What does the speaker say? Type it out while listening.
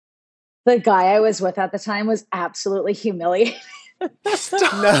The guy I was with at the time was absolutely humiliating. No.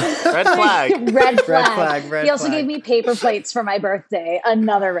 Red flag. Red flag. He also gave me paper plates for my birthday.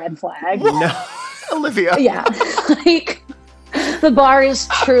 Another red flag. No. Olivia. Yeah. Like, the bar is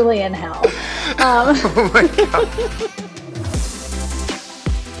truly in hell. Oh my God.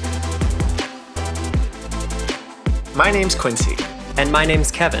 My name's Quincy. And my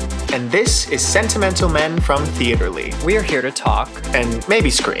name's Kevin. And this is Sentimental Men from Theaterly. We are here to talk, and maybe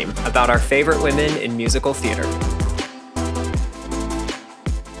scream, about our favorite women in musical theater.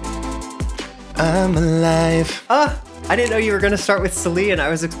 I'm alive. I didn't know you were going to start with Celine. I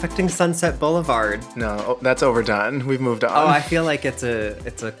was expecting Sunset Boulevard. No, that's overdone. We've moved on. Oh, I feel like it's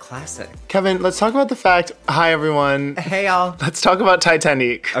a classic. Kevin, let's talk about the fact. Hi, everyone. Hey, y'all. Let's talk about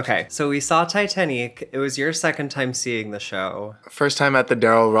Titanique. Okay, so we saw Titanique. It was your second time seeing the show. First time at the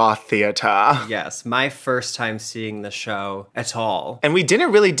Daryl Roth Theater. Yes, my first time seeing the show at all. And we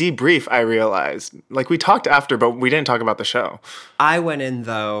didn't really debrief, I realized. Like, we talked after, but we didn't talk about the show. I went in,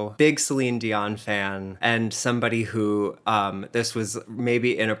 though, big Celine Dion fan, and somebody who, this was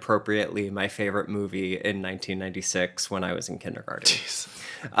maybe inappropriately my favorite movie in 1996 when I was in kindergarten. Jeez.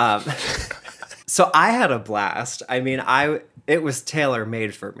 So I had a blast. I mean, it was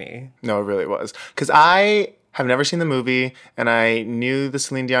tailor-made for me. No, it really was. Because I have never seen the movie, and I knew the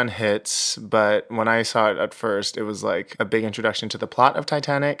Celine Dion hits, but when I saw it at first, it was like a big introduction to the plot of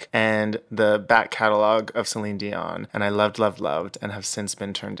Titanic and the back catalog of Celine Dion. And I loved, and have since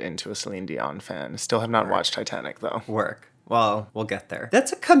been turned into a Celine Dion fan. Still have not watched Titanic, though. Well, we'll get there.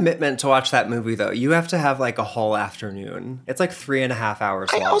 That's a commitment to watch that movie, though. You have to have, like, a whole afternoon. It's, like, 3.5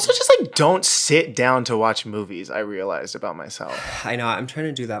 hours long. I also just, like, don't sit down to watch movies, I realized about myself. I know. I'm trying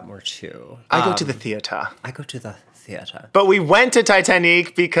to do that more, too. I go to the theater. I go to the theater. But we went to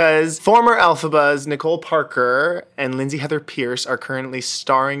Titanique because former Elphaba's Nicole Parker and Lindsay Heather Pierce are currently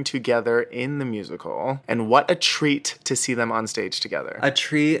starring together in the musical. And what a treat to see them on stage together. A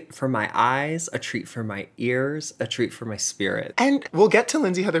treat for my eyes, a treat for my ears, a treat for my spirit. And we'll get to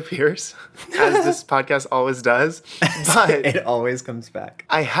Lindsay Heather Pierce, as this podcast always does. But it always comes back.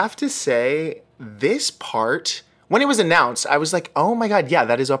 I have to say, this part, when it was announced, I was like, oh my God, yeah,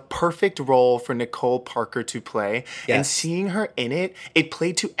 that is a perfect role for Nicole Parker to play. Yes. And seeing her in it, it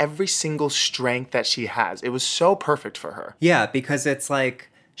played to every single strength that she has. It was so perfect for her. Yeah, because it's like,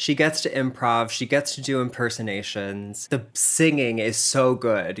 she gets to improv, she gets to do impersonations. The singing is so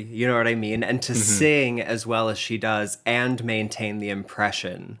good, you know what I mean? And to sing as well as she does and maintain the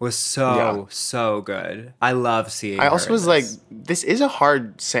impression was so good. I love seeing her. I also was like, this is a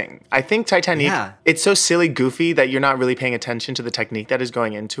hard sing. I think Titanique, it's so silly, goofy that you're not really paying attention to the technique that is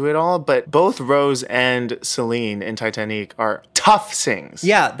going into it all. But both Rose and Celine in Titanique are tough sings.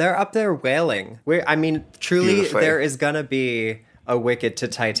 Yeah, they're up there wailing. Truly, Beautifully. There is gonna be a Wicked to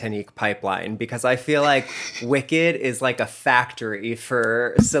Titanique pipeline, because I feel like Wicked is like a factory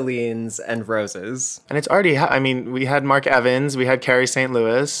for Celine's and Rose's. And it's already, we had Mark Evans, we had Carrie St.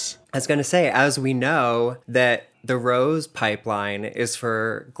 Louis. I was going to say, as we know, that the Rose pipeline is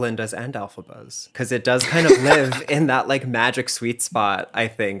for Glinda's and Elphaba's, because it does kind of live in that like magic sweet spot, I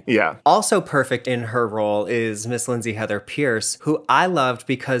think. Yeah. Also perfect in her role is Miss Lindsay Heather Pierce, who I loved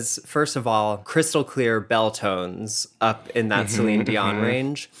because, first of all, crystal clear bell tones up in that Celine Dion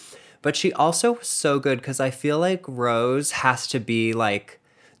range. But she also was so good because I feel like Rose has to be like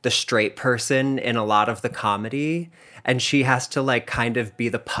the straight person in a lot of the comedy. And she has to like kind of be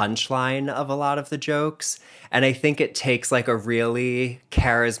the punchline of a lot of the jokes. And I think it takes like a really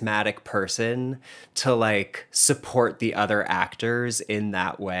charismatic person to like support the other actors in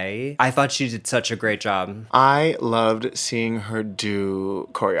that way. I thought she did such a great job. I loved seeing her do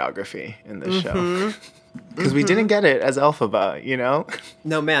choreography in this show. Because we didn't get it as Elphaba, you know?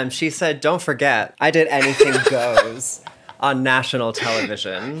 No, ma'am. She said, don't forget, I did Anything Goes on national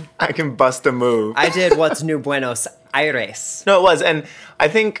television. I can bust a move. I did What's New Buenos Aires. No, it was. And I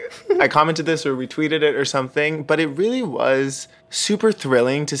think I commented this or retweeted it or something, but it really was super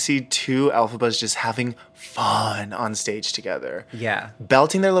thrilling to see two Elphabas just having fun on stage together. Yeah.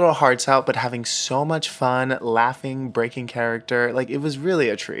 Belting their little hearts out, but having so much fun, laughing, breaking character. Like, it was really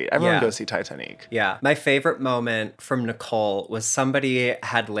a treat. Everyone go see Titanique. Yeah. My favorite moment from Nicole was somebody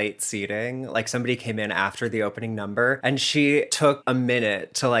had late seating. Like, somebody came in after the opening number, and she took a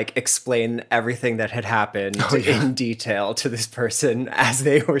minute to, like, explain everything that had happened in detail to this person as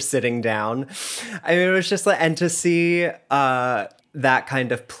they were sitting down. I mean, it was just like, and to see that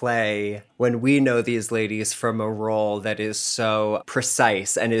kind of play when we know these ladies from a role that is so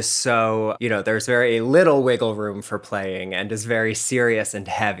precise and is so, there's very little wiggle room for playing and is very serious and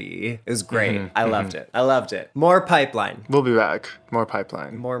heavy. It was great. I loved it. I loved it. More pipeline. We'll be back. More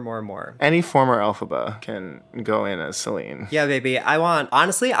pipeline. More. Any former Elphaba can go in as Celine. Yeah, baby. I want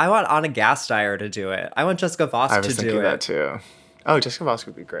Anna Gasteyer to do it. I want Jessica Voss to do it. I was thinking that too. Oh, Jessica Voss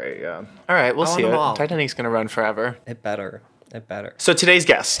would be great, yeah. All right, we'll see it. Titanique's going to run forever. It better. So today's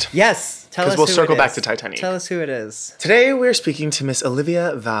guest. Yes. Tell us who it is. Because we'll circle back to Titanique. Tell us who it is. Today we're speaking to Miss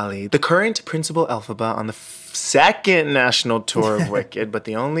Olivia Valli, the current principal Elphaba on the second national tour of Wicked, but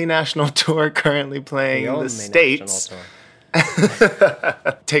the only national tour currently playing in the States.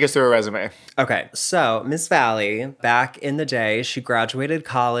 Take us through her resume. Okay, so Miss Valli, back in the day, she graduated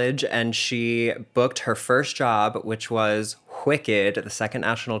college and she booked her first job, which was Wicked, the second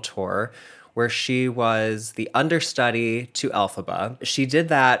national tour, where she was the understudy to Elphaba. She did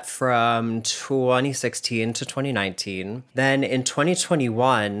that from 2016 to 2019. Then in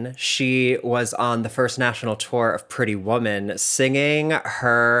 2021, she was on the first national tour of Pretty Woman, singing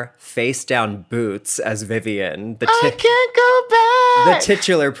her face down boots as Vivian. I can't go back. The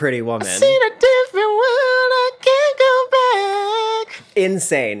titular Pretty Woman. I've seen a different world. I can't go back.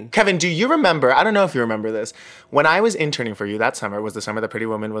 Insane. Kevin, do you remember, I don't know if you remember this, when I was interning for you that summer was the summer that Pretty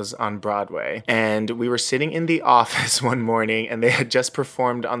Woman was on Broadway. And we were sitting in the office one morning and they had just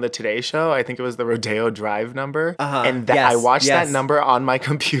performed on the Today Show. I think it was the Rodeo Drive number. And I watched that number on my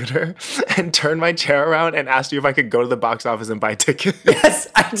computer and turned my chair around and asked you if I could go to the box office and buy tickets. Yes,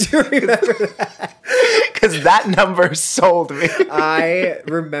 I do remember that. Because that number sold me. I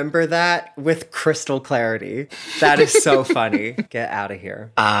remember that with crystal clarity. That is so funny. Get out of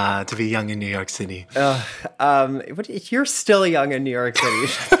here. To be young in New York City. You're still young in New York City.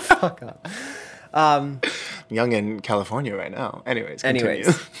 Shut the fuck up. Young in California right now. Anyways.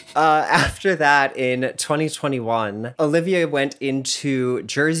 After that, in 2021, Olivia went into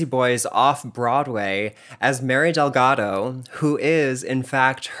Jersey Boys off-Broadway as Mary Delgado, who is, in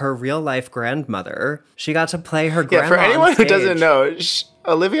fact, her real-life grandmother. She got to play her grandma. Yeah, for anyone who doesn't know,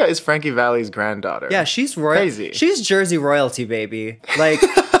 Olivia is Frankie Valli's granddaughter. Yeah, she's crazy. She's Jersey royalty, baby. Like...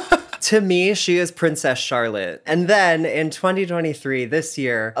 To me, she is Princess Charlotte. And then in 2023, this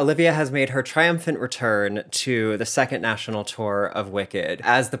year, Olivia has made her triumphant return to the second national tour of Wicked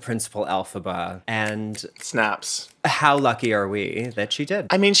as the principal Elphaba. And snaps. How lucky are we that she did?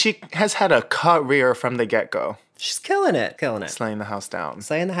 I mean, she has had a career from the get-go. She's killing it. Slaying the house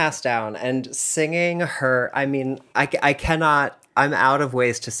down. And singing her, I mean, I cannot, I'm out of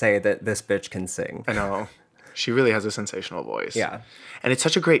ways to say that this bitch can sing. I know. She really has a sensational voice. Yeah. And it's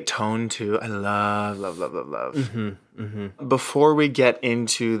such a great tone, too. I love. Before we get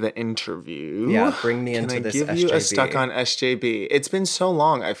into the interview... Yeah, bring me into this SJB. Can I give you a Stuck on SJB? It's been so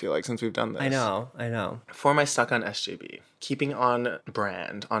long, I feel like, since we've done this. I know. For my Stuck on SJB, keeping on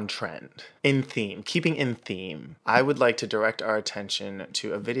brand, on trend, keeping in theme, I would like to direct our attention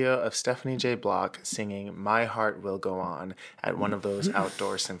to a video of Stephanie J. Block singing My Heart Will Go On at one of those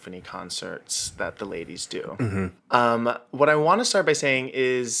outdoor symphony concerts that the ladies do. What I want to start by saying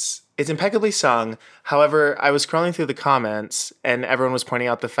is... It's impeccably sung. However, I was scrolling through the comments and everyone was pointing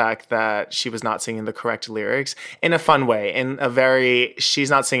out the fact that she was not singing the correct lyrics in a fun way, in a very, she's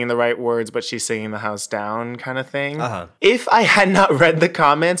not singing the right words, but she's singing the house down kind of thing. If I had not read the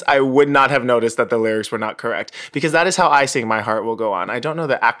comments, I would not have noticed that the lyrics were not correct, because that is how I sing My Heart Will Go On. I don't know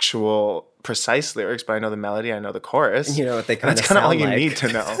the actual precise lyrics, but I know the melody, I know the chorus. You know what they kind of sound like. That's kind of all you need to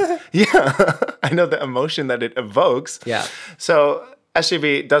know. Yeah. I know the emotion that it evokes. Yeah. So...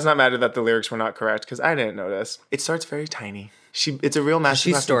 SJB, does not matter that the lyrics were not correct, because I didn't notice. It starts very tiny. It's a real masterclass.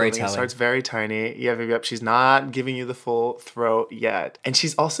 She's storytelling. It starts very tiny. Yep. She's not giving you the full throat yet. And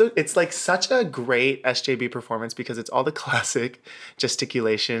she's also, it's like such a great SJB performance because it's all the classic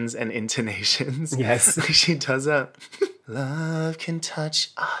gesticulations and intonations. Yes. She does a... Love can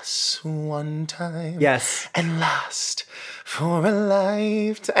touch us one time. Yes. And last for a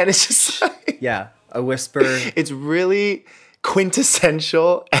lifetime. And it's just like... Yeah. A whisper. It's really...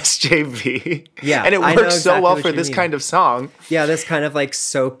 quintessential SJV. Yeah. And it works so well for this kind of song. Yeah, this kind of like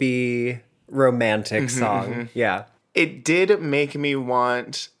soapy romantic song. Yeah. It did make me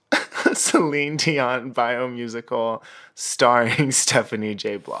want a Celine Dion biomusical starring Stephanie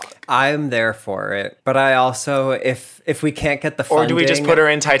J. Block. I'm there for it. But I also, if we can't get the funding... Or do we just put her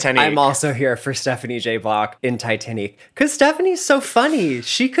in Titanique? I'm also here for Stephanie J. Block in Titanique. Because Stephanie's so funny.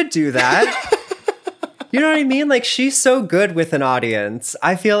 She could do that. You know what I mean? Like, she's so good with an audience.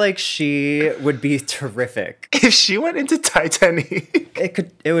 I feel like she would be terrific. If she went into Titanique...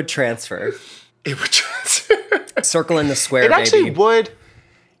 It would transfer. It would transfer. Circle in the square, It actually baby. would.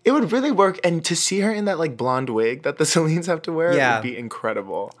 It would really work. And to see her in that like blonde wig that the Celines have to wear would be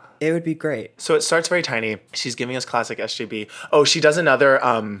incredible. It would be great. So it starts very tiny. She's giving us classic SJB. Oh, she does another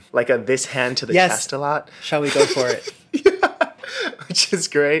like a this hand to the chest a lot. Shall we go for it? Which is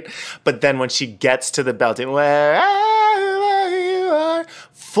great. But then when she gets to the belting, wherever you are,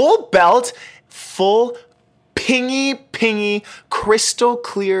 full belt, full pingy, crystal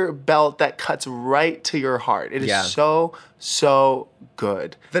clear belt that cuts right to your heart. It is so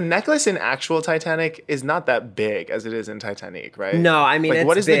good. The necklace in actual Titanic is not that big as it is in Titanique, right? No, I mean, like, it's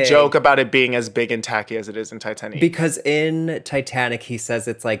what is big. the joke about it being as big and tacky as it is in Titanic? Because in Titanic, he says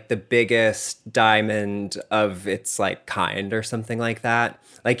it's like the biggest diamond of its like kind or something like that.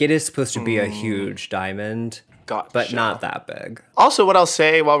 Like it is supposed to be a huge diamond, but not that big. Also, what I'll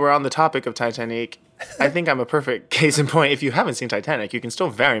say while we're on the topic of Titanic, I think I'm a perfect case in point. If you haven't seen Titanic, you can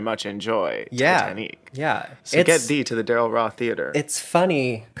still very much enjoy Titanic. Yeah. So get thee to the Daryl Roth Theater. It's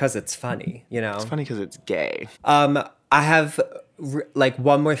funny because it's funny, you know? It's funny because it's gay. I have like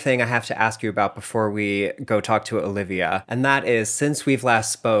one more thing I have to ask you about before we go talk to Olivia. And that is, since we've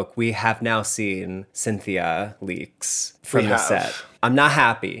last spoke, we have now seen Cynthia leaks from the set. I'm not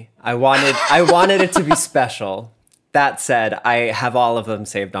happy. I wanted it to be special. That said, I have all of them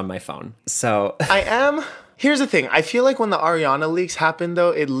saved on my phone. So I am. Here's the thing. I feel like when the Ariana leaks happened, though,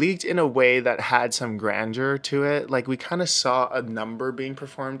 it leaked in a way that had some grandeur to it. Like, we kind of saw a number being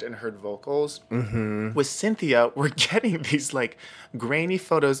performed and heard vocals. Mm-hmm. With Cynthia, we're getting these, like, grainy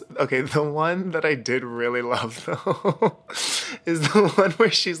photos. Okay, the one that I did really love, though, is the one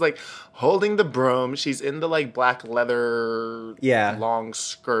where she's, like, holding the broom. She's in the, like, black leather, long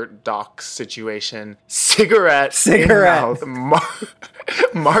skirt dock situation. Cigarette. In mouth.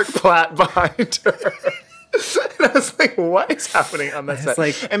 Mark Platt behind her. And I was like, what is happening on that set?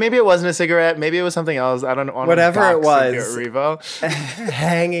 Like, and maybe it wasn't a cigarette. Maybe it was something else. I don't know. Whatever it was. Revo.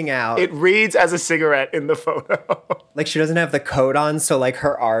 Hanging out. It reads as a cigarette in the photo. Like, she doesn't have the coat on, so, like,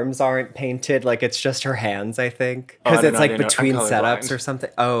 her arms aren't painted. Like, it's just her hands, I think. Because it's, like, between setups or something.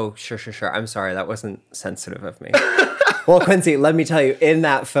 Oh, sure. I'm sorry. That wasn't sensitive of me. Well, Quincy, let me tell you, in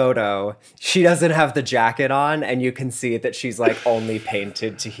that photo, she doesn't have the jacket on, and you can see that she's, like, only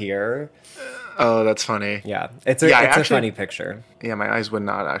painted to here. Oh, that's funny. Yeah, it's a funny picture. Yeah, my eyes would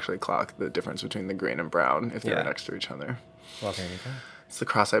not actually clock the difference between the green and brown if they were next to each other. Well, there you go. It's the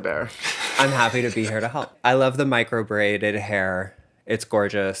cross I bear. I'm happy to be here to help. I love the micro braided hair. It's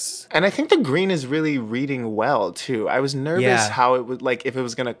gorgeous. And I think the green is really reading well, too. I was nervous how it would, like, if it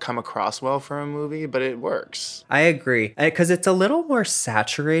was going to come across well for a movie, but it works. I agree. Because it's a little more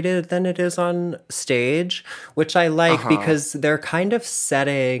saturated than it is on stage, which I like because they're kind of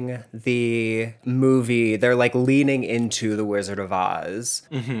setting the movie. They're, like, leaning into The Wizard of Oz,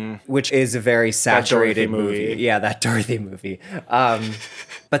 which is a very saturated movie. Yeah, that Dorothy movie.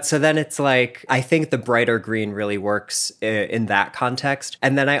 But so then it's like, I think the brighter green really works in that context.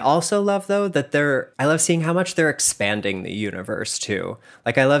 And then I also love, though, that I love seeing how much they're expanding the universe, too.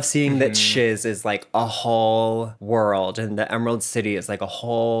 Like, I love seeing that Shiz is like a whole world and the Emerald City is like a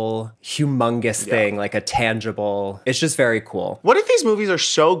whole humongous thing, like a tangible. It's just very cool. What if these movies are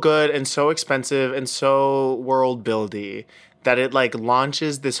so good and so expensive and so world-buildy that it, like,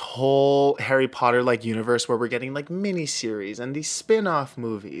 launches this whole Harry Potter-like universe where we're getting, like, miniseries and these spin-off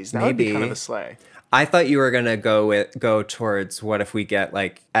movies? That would be kind of a slay. I thought you were going to go towards what if we get,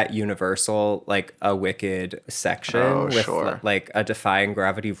 like, at Universal, like, a Wicked section with, like, a Defying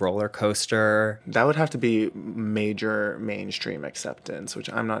Gravity roller coaster. That would have to be major mainstream acceptance,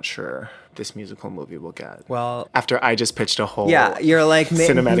 which I'm not sure this musical movie will get. Well, after I just pitched a whole you're like,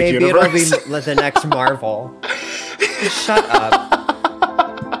 cinematic maybe universe. It'll be the next Marvel. Shut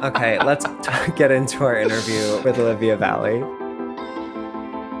up. Okay, let's get into our interview with Olivia Valli.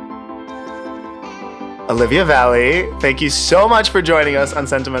 Olivia Valli, thank you so much for joining us on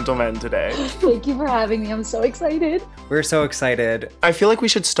Sentimental Men today. Thank you for having me. I'm so excited. We're so excited. I feel like we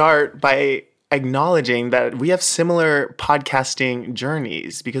should start by acknowledging that we have similar podcasting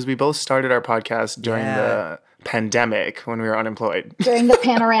journeys because we both started our podcast during the pandemic when we were unemployed. During the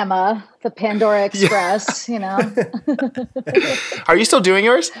panorama, the Pandora Express, you know. Are you still doing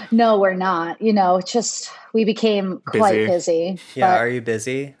yours? No, we're not. You know, just we became quite busy. Yeah, are you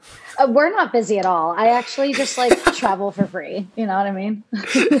busy? We're not busy at all. I actually just like travel for free. You know what I mean?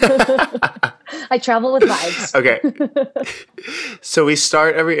 I travel with vibes. Okay. So we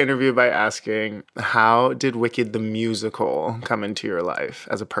start every interview by asking, how did Wicked the musical come into your life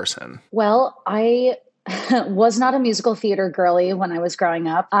as a person? Well, I was not a musical theater girly when I was growing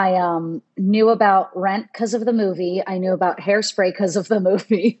up. I knew about Rent because of the movie. I knew about Hairspray because of the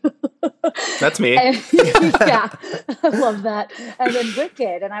movie. That's me. And, yeah, I love that. And then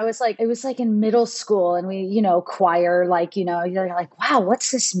Wicked. And I was like, it was like in middle school and we, choir, like, you're like, wow,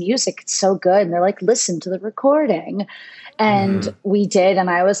 what's this music? It's so good. And they're like, listen to the recording. And we did. And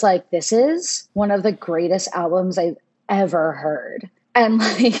I was like, this is one of the greatest albums I've ever heard. And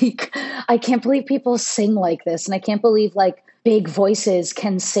like, I can't believe people sing like this. And I can't believe like big voices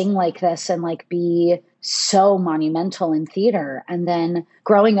can sing like this and like be so monumental in theater. And then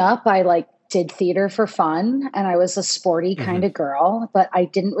growing up, I like did theater for fun and I was a sporty kind of girl, but I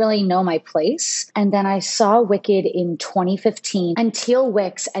didn't really know my place. And then I saw Wicked in 2015 and Teal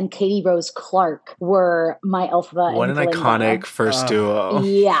Wicks and Katie Rose Clark were my Elphaba. What and an Glinda. iconic first duo.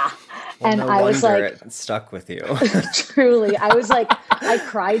 Yeah. Well, and no I was wonder like, it stuck with you. truly, I was like, I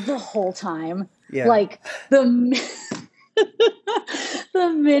cried the whole time. Yeah. Like the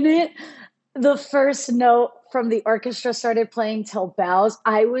minute the first note from the orchestra started playing till bows,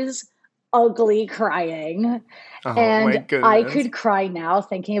 I was ugly crying. Oh, And my goodness. I could cry now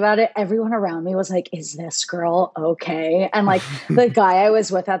thinking about it. Everyone around me was like, is this girl okay? And like the guy I was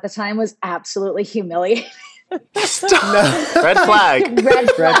with at the time was absolutely humiliated. Stop. No. Red flag. Red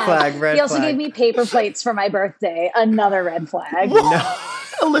flag. Red He also flag. gave me paper plates for my birthday. Another red flag. No.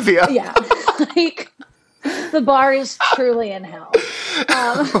 Olivia. Yeah. Like the bar is truly in hell.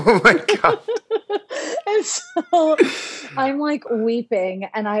 Oh my God. And so I'm like weeping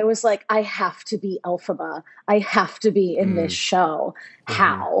and I was like, I have to be Elphaba. I have to be in this show.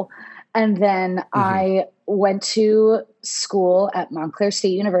 How? And then I went to school at Montclair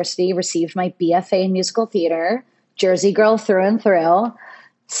State University, received my BFA in musical theater, Jersey girl through and through,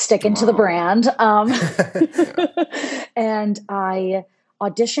 sticking to the brand. And I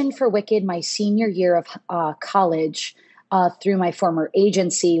auditioned for Wicked my senior year of college through my former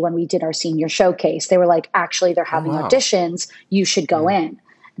agency when we did our senior showcase. They were like, actually, they're having auditions. You should go in.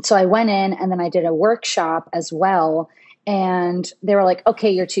 And so I went in and then I did a workshop as well. And they were like,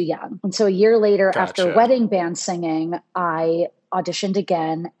 okay, you're too young. And so a year later, after wedding band singing, I auditioned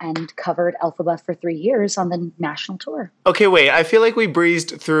again and covered Elphaba for 3 years on the national tour. Okay, wait. I feel like we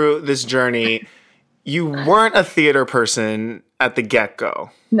breezed through this journey. You weren't a theater person at the get-go.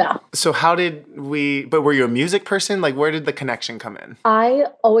 No. So how did but were you a music person? Like, where did the connection come in? I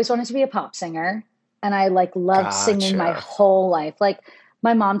always wanted to be a pop singer. And I like loved singing my whole life. Like,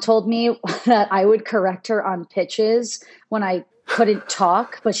 my mom told me that I would correct her on pitches when I couldn't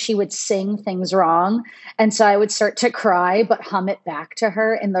talk, but she would sing things wrong. And so I would start to cry, but hum it back to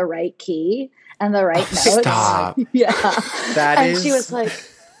her in the right key and the right notes. Stop. Yeah. And she was like,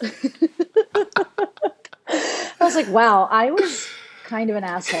 I was like, wow, I was kind of an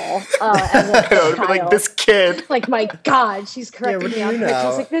asshole as a child. Like, this kid. Like, my God, she's correcting me on pitch. I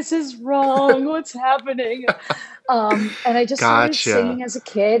was like, this is wrong. What's happening? And I just started singing as a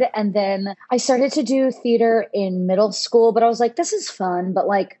kid. And then I started to do theater in middle school, but I was like, this is fun. But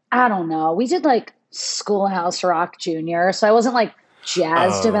like, I don't know. We did like Schoolhouse Rock Junior. So I wasn't like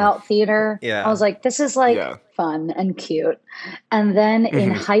jazzed about theater. Yeah. I was like, this is like fun and cute. And then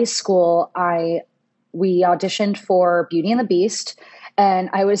in high school, we auditioned for Beauty and the Beast. And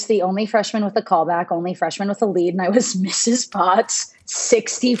I was the only freshman with a callback, only freshman with a lead. And I was Mrs. Potts,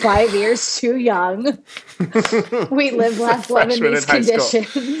 65 years too young. We live, laugh, love in these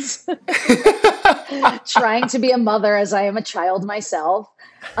conditions. Trying to be a mother as I am a child myself.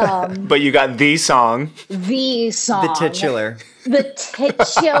 But you got the song. The song. The titular. The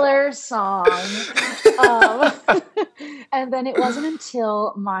titular song. And then it wasn't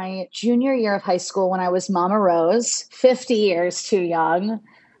until my junior year of high school when I was Mama Rose, 50 years too young.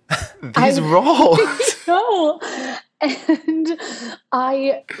 These roles. No. And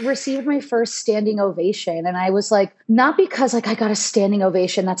I received my first standing ovation. And I was like, not because like I got a standing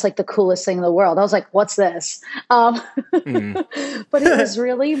ovation, that's like the coolest thing in the world. I was like, what's this? But it was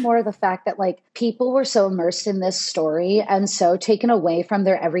really more the fact that like people were so immersed in this story and so taken away from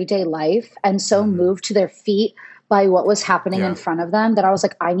their everyday life and so moved to their feet by what was happening in front of them that I was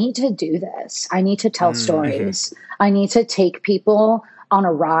like, I need to do this. I need to tell stories. I need to take people on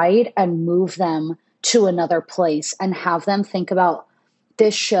a ride and move them to another place and have them think about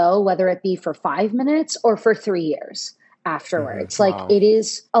this show, whether it be for 5 minutes or for 3 years afterwards. Like it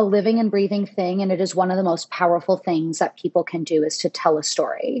is a living and breathing thing. And it is one of the most powerful things that people can do is to tell a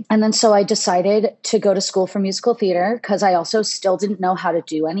story. And then so I decided to go to school for musical theater because I also still didn't know how to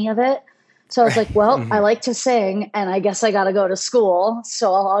do any of it. So I was like, well, I like to sing and I guess I got to go to school.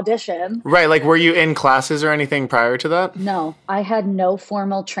 So I'll audition. Right. Like, were you in classes or anything prior to that? No, I had no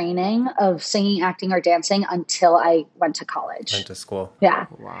formal training of singing, acting, or dancing until I went to college. Went to school. Yeah.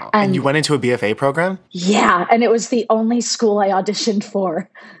 Wow. And you went into a BFA program? Yeah. And it was the only school I auditioned for.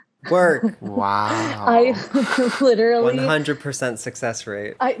 Work. Wow. I literally 100% success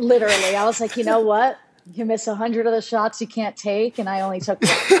rate. I was like, you know what? You miss 100 of the shots you can't take, and I only took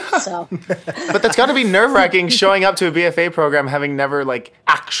one. So, But that's got to be nerve-wracking showing up to a BFA program having never like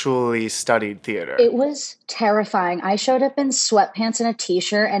actually studied theater. it was terrifying. I showed up in sweatpants and a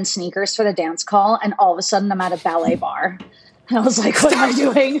t-shirt and sneakers for the dance call, and all of a sudden I'm at a ballet bar. And I was like, what am I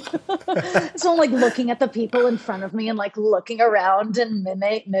doing? So I'm like looking at the people in front of me and like looking around and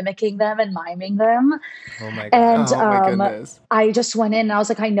mimicking them and miming them. Oh my God. And Oh my goodness. I just went in and I was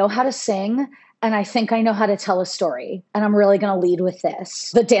like, I know how to sing. And I think I know how to tell a story. And I'm really going to lead with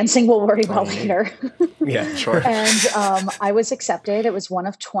this. The dancing we'll worry about later. Yeah, sure. And I was accepted. It was one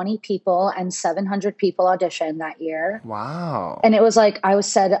of 20 people, and 700 people auditioned that year. Wow. And it was like,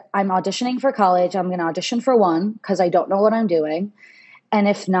 said, I'm auditioning for college. I'm going to audition for one because I don't know what I'm doing. And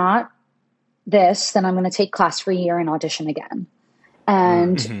if not this, then I'm going to take class for a year and audition again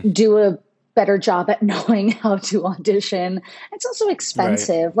and do a better job at knowing how to audition. It's also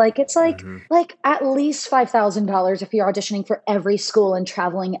expensive. Right. Like it's like at least $5,000 if you're auditioning for every school and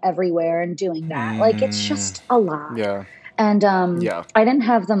traveling everywhere and doing that. Like it's just a lot. Yeah. And I didn't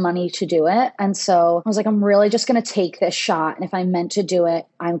have the money to do it. And so I was like, I'm really just going to take this shot. And if I'm meant to do it,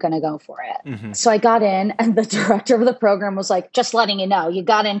 I'm going to go for it. So I got in, and the director of the program was like, just letting you know, you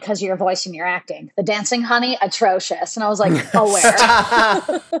got in because of your voice and your acting. The dancing, honey, atrocious. And I was like,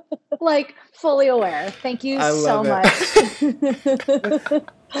 aware. Like fully aware. Thank you so much.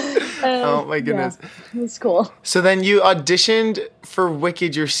 Oh my goodness. Yeah, it was cool. So then you auditioned for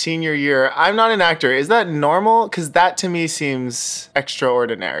Wicked your senior year. I'm not an actor. Is that normal? Because that to me seems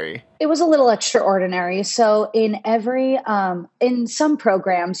extraordinary. It was a little extraordinary. So in some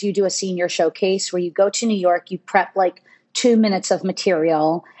programs, you do a senior showcase where you go to New York, you prep like 2 minutes of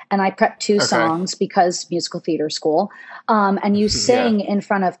material. And I prepped two songs because musical theater school. And you sing in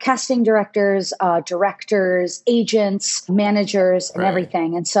front of casting directors, directors, agents, managers, and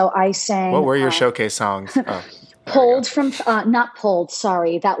everything. And so I sang. What were your showcase songs? Pulled from, not pulled,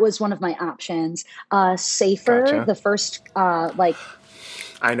 sorry. That was one of my options. Safer, the first,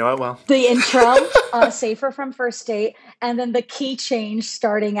 I know it well. the intro, Safer from First Date, and then the key change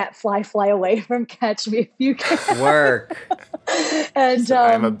starting at Fly, Fly Away from Catch Me If You Can. Work. And So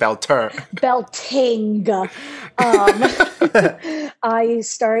I'm a belter. belting.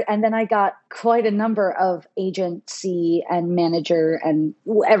 And then I got quite a number of agency and manager and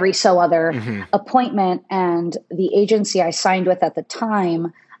every so other appointment. And the agency I signed with at the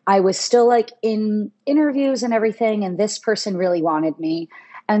time, I was still like in interviews and everything. And this person really wanted me.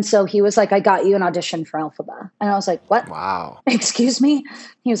 And so he was like, I got you an audition for Elphaba. And I was like, what? Wow. Excuse me?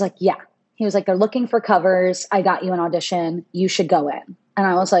 He was like, yeah. He was like, they're looking for covers. I got you an audition. You should go in. And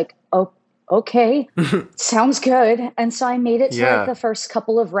I was like, oh, okay. Sounds good. And so I made it to like the first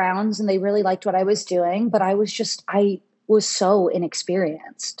couple of rounds, and they really liked what I was doing. But I was so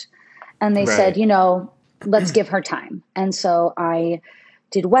inexperienced. And they said, let's give her time. And so I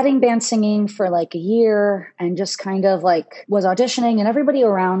did wedding band singing for like a year and just kind of like was auditioning, and everybody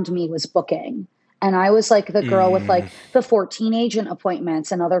around me was booking. And I was like the girl with like the 14 agent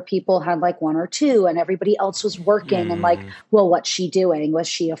appointments, and other people had like 1 or 2, and everybody else was working and like, well, what's she doing? Was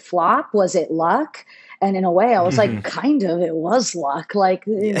she a flop? Was it luck? And in a way I was like, kind of, it was luck, like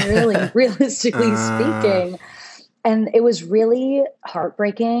really realistically speaking. And it was really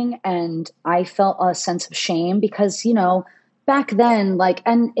heartbreaking. And I felt a sense of shame because, back then, like,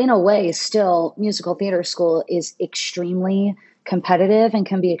 and in a way still, musical theater school is extremely competitive and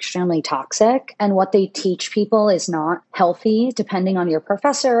can be extremely toxic. And what they teach people is not healthy depending on your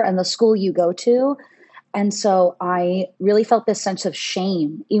professor and the school you go to. And so I really felt this sense of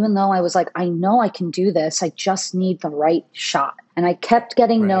shame, even though I was like, I know I can do this. I just need the right shot. And I kept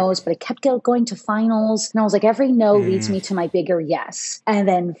getting no's, but I kept going to finals. And I was like, every no leads me to my bigger yes. And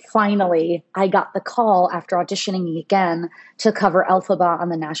then finally, I got the call after auditioning again to cover Elphaba on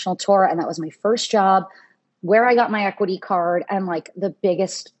the national tour. And that was my first job, where I got my equity card, and like the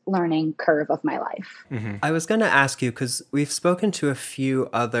biggest learning curve of my life. I was going to ask you, because we've spoken to a few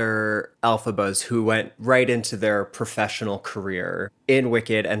other Elphabas who went right into their professional career in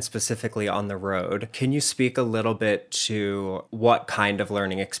Wicked and specifically on the road. Can you speak a little bit to what kind of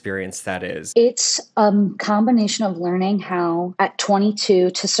learning experience that is? It's a combination of learning how at 22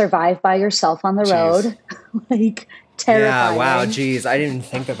 to survive by yourself on the road. Like, terrifying. Yeah, wow, geez, I didn't even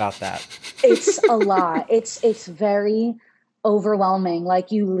think about that. It's a lot. It's very overwhelming.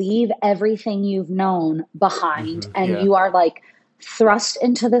 Like, you leave everything you've known behind, and you are like thrust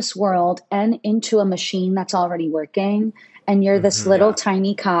into this world and into a machine that's already working, and you're this little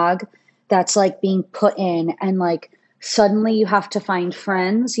tiny cog that's like being put in, and like Suddenly you have to find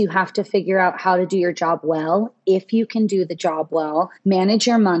friends. You have to figure out how to do your job well. If you can do the job well, manage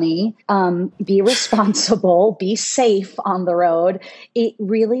your money, be responsible, be safe on the road. It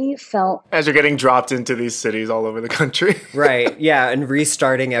really felt... As you're getting dropped into these cities all over the country. Right. Yeah. And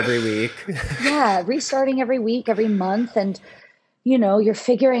restarting every week. Yeah. Restarting every week, every month. And, you're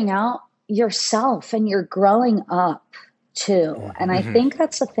figuring out yourself and you're growing up too. And I think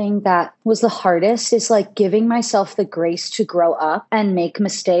that's the thing that was the hardest, is like giving myself the grace to grow up and make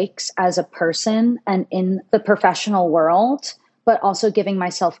mistakes as a person and in the professional world, but also giving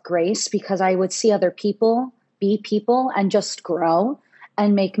myself grace because I would see other people be people and just grow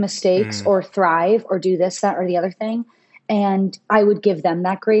and make mistakes or thrive or do this, that, or the other thing. And I would give them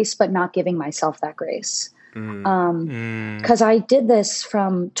that grace, but not giving myself that grace. Because I did this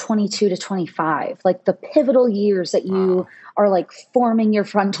from 22 to 25, like the pivotal years that you are like forming your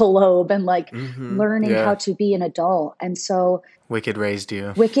frontal lobe and like learning how to be an adult. And so Wicked raised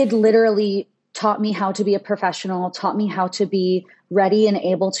you. Wicked literally taught me how to be a professional, taught me how to be ready and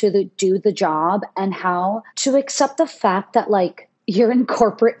able to do the job, and how to accept the fact that like you're in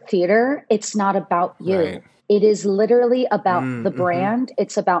corporate theater. It's not about you. Right. It is literally about the brand.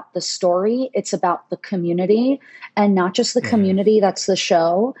 It's about the story. It's about the community, and not just the community that's the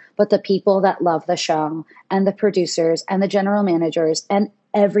show, but the people that love the show and the producers and the general managers and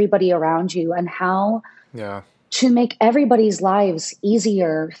everybody around you, and how to make everybody's lives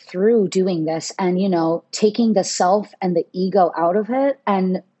easier through doing this. And, taking the self and the ego out of it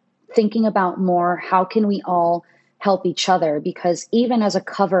and thinking about more, how can we all help each other? Because even as a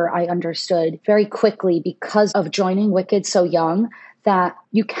cover, I understood very quickly, because of joining Wicked so young, that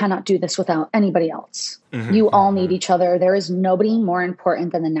you cannot do this without anybody else. You all need each other. There is nobody more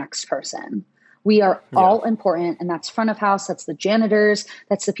important than the next person. We are all important, and that's front of house. That's the janitors.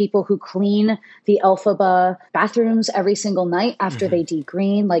 That's the people who clean the Elphaba bathrooms every single night after they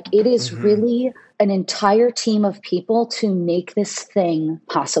degreen. Like, it is really an entire team of people to make this thing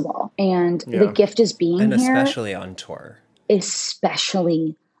possible. And the gift is being and here. Especially on tour.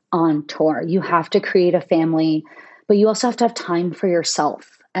 Especially on tour. You have to create a family, but you also have to have time for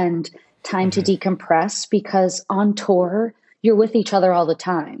yourself and time to decompress, because on tour, you're with each other all the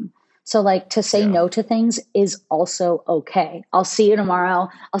time. So like, to say no to things is also okay. I'll see you tomorrow.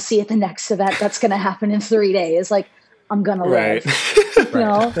 I'll see you at the next event that's going to happen in 3 days. Like, I'm going to live. You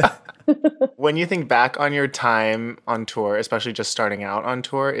know? When you think back on your time on tour, especially just starting out on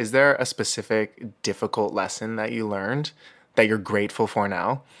tour, is there a specific difficult lesson that you learned that you're grateful for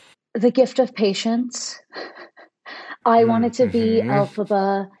now? The gift of patience. I wanted to be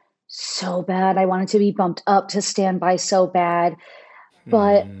Elphaba so bad. I wanted to be bumped up to standby so bad.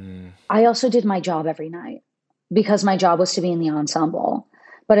 But I also did my job every night, because my job was to be in the ensemble.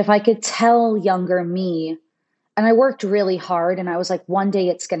 But if I could tell younger me, and I worked really hard, and I was like, one day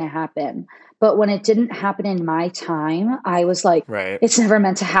it's going to happen. But when it didn't happen in my time, I was like, it's never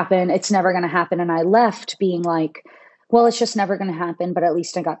meant to happen. It's never going to happen. And I left being like, well, it's just never going to happen, but at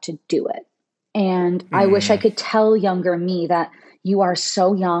least I got to do it. And I wish I could tell younger me that you are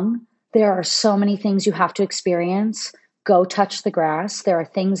so young. There are so many things you have to experience. Go touch the grass. There are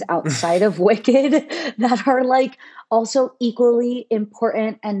things outside of Wicked that are like also equally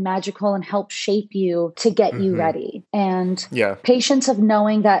important and magical and help shape you to get you ready. And patience of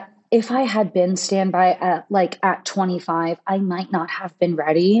knowing that if I had been standby at 25, I might not have been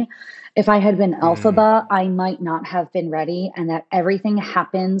ready. If I had been Elphaba, I might not have been ready, and that everything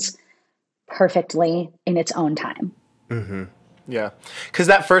happens perfectly in its own time. Yeah. Because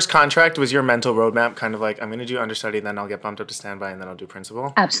that first contract was your mental roadmap, kind of like, I'm going to do understudy, then I'll get bumped up to standby, and then I'll do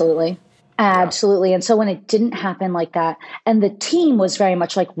principal. Absolutely. Absolutely. Yeah. And so when it didn't happen like that, and the team was very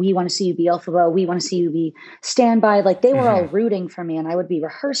much like, we want to see you be Elphaba, we want to see you be standby. Like, they were all rooting for me, and I would be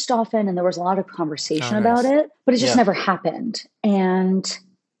rehearsed often, and there was a lot of conversation about it, but it just never happened. And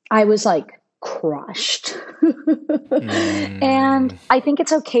I was like crushed. And I think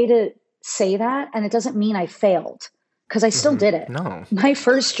it's okay to say that, and it doesn't mean I failed, because I still did it. No. My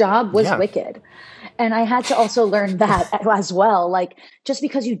first job was Wicked. And I had to also learn that as well. Like, just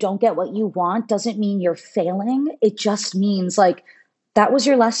because you don't get what you want doesn't mean you're failing. It just means like, that was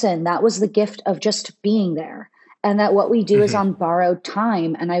your lesson. That was the gift of just being there. And that what we do is on borrowed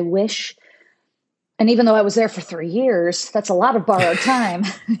time. And I wish, and even though I was there for 3 years, that's a lot of borrowed time,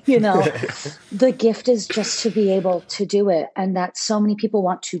 you know, the gift is just to be able to do it. And that so many people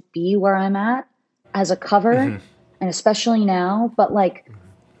want to be where I'm at as a cover, and especially now, but like,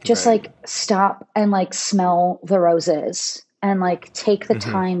 just like stop and like smell the roses and like take the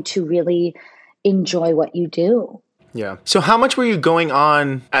time to really enjoy what you do. Yeah. So how much were you going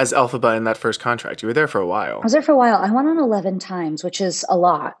on as Elphaba in that first contract? You were there for a while. I was there for a while. I went on 11 times, which is a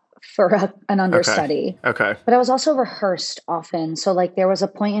lot for an understudy. Okay. But I was also rehearsed often. So like there was a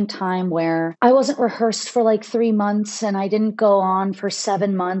point in time where I wasn't rehearsed for like 3 months and I didn't go on for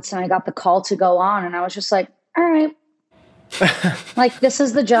 7 months and I got the call to go on and I was just like, all right, like this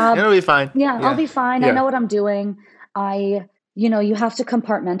is the job. It'll be fine. Yeah, I'll be fine. Yeah. I know what I'm doing. You have to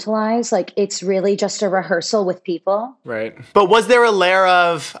compartmentalize. Like it's really just a rehearsal with people. Right. But was there a layer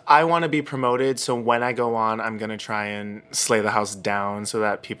of, I want to be promoted, so when I go on, I'm going to try and slay the house down so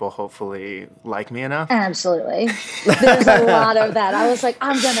that people hopefully like me enough? Absolutely. There's a lot of that. I was like,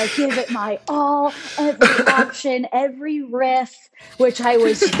 I'm going to give it my all, every option, every riff, which I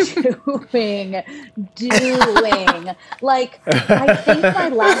was doing. Like, I think my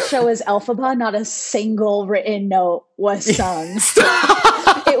last show as Elphaba, not a single written note was sung.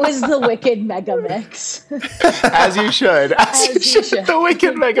 It was the Wicked Mega Mix. As you should. As you should. The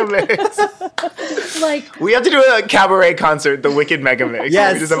Wicked Mega Mix. Like, we have to do a cabaret concert, the Wicked Mega Mix.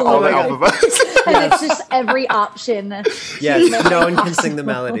 Yes. We just have all the Elphabas. and it's just every option. Yes, no one can sing the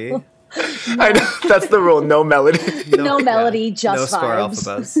melody. I know, that's the rule. No melody. No melody, just no score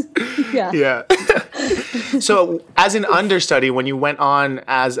vibes. Elphabas. Yeah. So, as an understudy, when you went on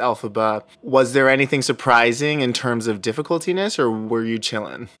as Elphaba, was there anything surprising in terms of difficultiness, or were you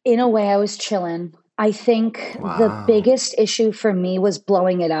chilling? In a way, I was chilling. I think the biggest issue for me was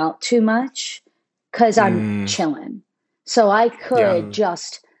blowing it out too much because I'm chilling. So I could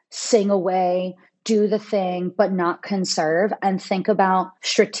just sing away, do the thing, but not conserve and think about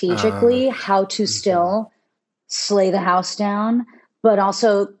strategically how to still slay the house down, but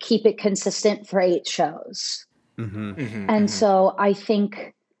also keep it consistent for 8 shows. And so I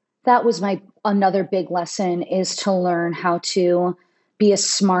think that was another big lesson, is to learn how to be a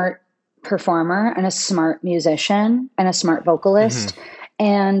smart performer and a smart musician and a smart vocalist.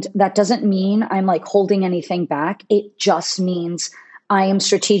 And that doesn't mean I'm like holding anything back. It just means I am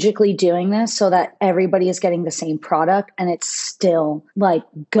strategically doing this so that everybody is getting the same product and it's still like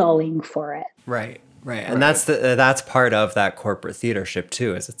going for it. Right. And that's part of that corporate theatership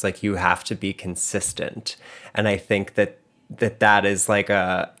too, is it's like you have to be consistent. And I think that is like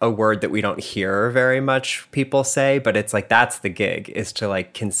a word that we don't hear very much people say, but it's like that's the gig, is to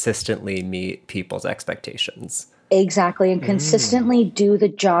like consistently meet people's expectations. Exactly. And consistently do the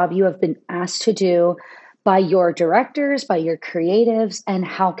job you have been asked to do by your directors, by your creatives, and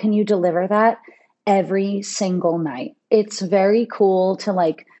how can you deliver that every single night? It's very cool to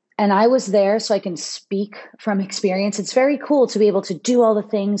like, and I was there so I can speak from experience. It's very cool to be able to do all the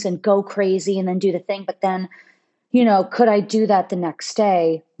things and go crazy and then do the thing. But then, could I do that the next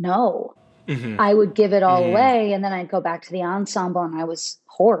day? No. I would give it all away and then I'd go back to the ensemble and I was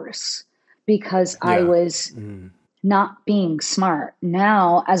hoarse because I was not being smart.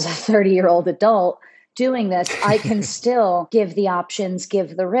 Now, as a 30-year-old adult, doing this, I can still give the options,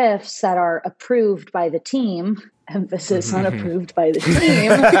 give the riffs that are approved by the team. Emphasis on approved by the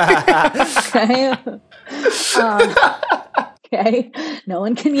team. Okay. No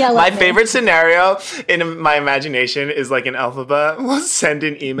one can yell at me. My favorite scenario in my imagination is like an Elphaba will send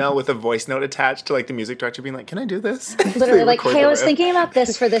an email with a voice note attached to like the music director being like, can I do this? Literally like, hey, I was thinking about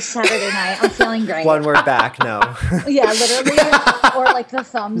this for this Saturday night. I'm feeling great. One word back, no. Yeah, literally. Or like the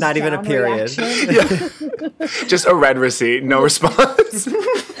thumbs Not even a period. Just a red receipt, no response.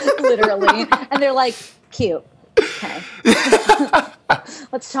 Literally. And they're like, cute. Okay.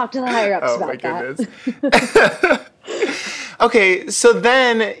 Let's talk to the higher ups about that. Okay, so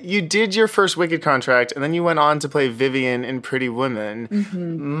then you did your first Wicked contract, and then you went on to play Vivian in Pretty Woman.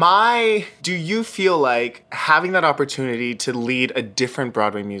 Do you feel like having that opportunity to lead a different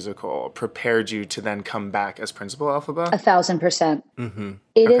Broadway musical prepared you to then come back as Principal Elphaba? 1,000%.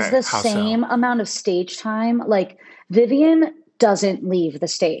 It is the same amount of stage time. Like, Vivian doesn't leave the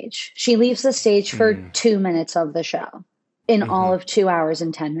stage. She leaves the stage for 2 minutes of the show in all of 2 hours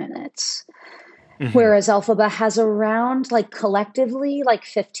and 10 minutes. Whereas Elphaba has around, like, collectively, like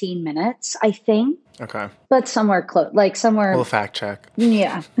 15 minutes, I think. Okay. But somewhere close, like somewhere. We'll fact check.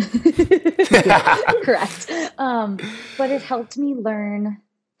 Yeah. Correct. But it helped me learn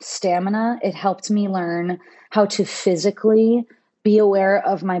stamina. It helped me learn how to physically be aware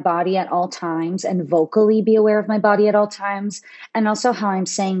of my body at all times and vocally be aware of my body at all times. And also how I'm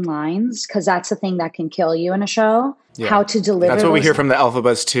saying lines, because that's the thing that can kill you in a show. Yeah. How to deliver. That's what we hear from the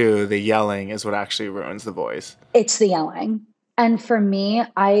Elphabas too. The yelling is what actually ruins the voice. It's the yelling. And for me,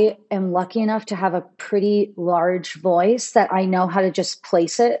 I am lucky enough to have a pretty large voice that I know how to just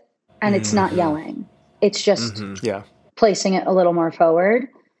place it. And it's not yelling. It's just placing it a little more forward.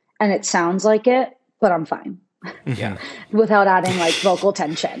 And it sounds like it, but I'm fine. Yeah. without adding like vocal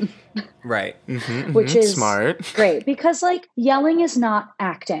tension. Right. Which is smart. Great, because like yelling is not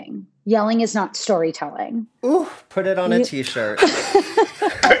acting. Yelling is not storytelling. Ooh, put it on a t-shirt.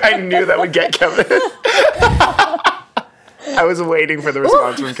 I knew that would get Kevin. I was waiting for the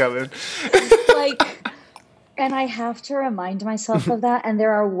response from Kevin. Like, and I have to remind myself of that. And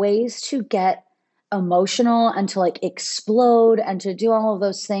there are ways to get emotional and to like explode and to do all of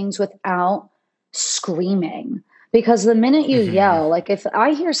those things without screaming. Because the minute you yell, like if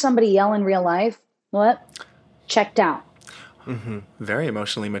I hear somebody yell in real life, what? Checked out. Very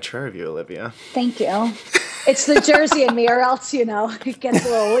emotionally mature of you, Olivia. Thank you. It's the Jersey in me, or else, it gets a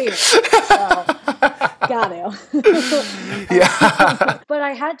little weird. So, got to. Yeah. But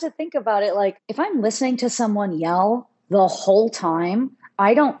I had to think about it like, if I'm listening to someone yell the whole time,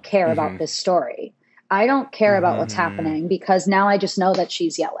 I don't care about this story. I don't care about what's happening because now I just know that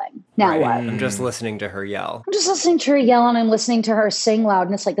she's yelling. Now what? I'm just listening to her yell. I'm just listening to her yell and I'm listening to her sing loud.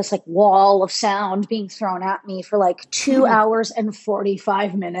 And it's like this like wall of sound being thrown at me for like 2 hours and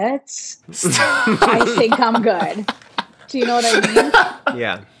 45 minutes. I think I'm good. Do you know what I mean?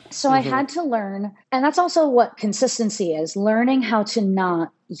 Yeah. So I had to learn, and that's also what consistency is, learning how to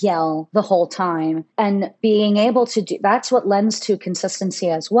not yell the whole time and being able to do, that's what lends to consistency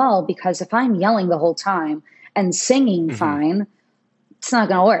as well, because if I'm yelling the whole time and singing fine, it's not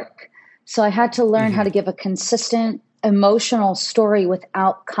going to work. So I had to learn how to give a consistent emotional story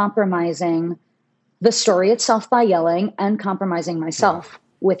without compromising the story itself by yelling and compromising myself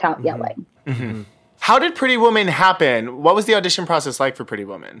without yelling. How did Pretty Woman happen? What was the audition process like for Pretty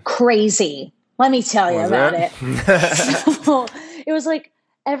Woman? Crazy. Let me tell you about it. So it was like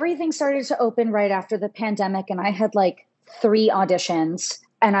everything started to open right after the pandemic, and I had like 3 auditions,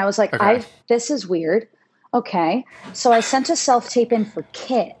 and I was like, this is weird. Okay. So I sent a self-tape in for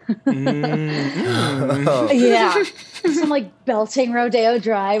Kit. Yeah. So I'm like belting Rodeo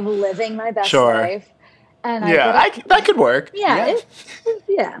Drive, living my best life. And that could work. Yeah,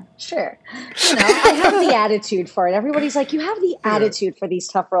 sure. I have the attitude for it. Everybody's like, you have the attitude for these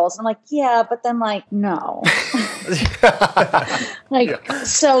tough roles. I'm like, yeah, but then like, no.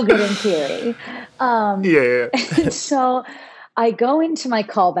 So good in theory. So I go into my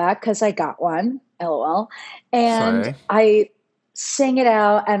callback because I got one, LOL. And I sing it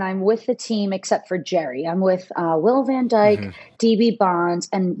out, and I'm with the team except for Jerry. I'm with Will Van Dyke, DB Bonds,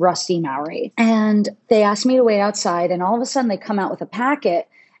 and Rusty Mowry. And they asked me to wait outside, and all of a sudden they come out with a packet,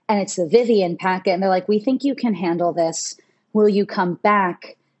 and it's the Vivian packet, and they're like, we think you can handle this. Will you come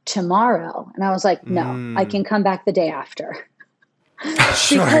back tomorrow? And I was like, no, I can come back the day after.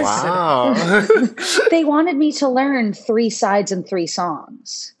 Because they wanted me to learn 3 sides and 3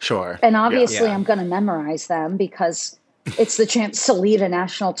 songs. Sure. And obviously I'm going to memorize them because it's the chance to lead a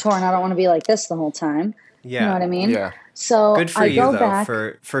national tour, and I don't want to be like this the whole time. Yeah. You know what I mean? Yeah. So good for I you, go though, back.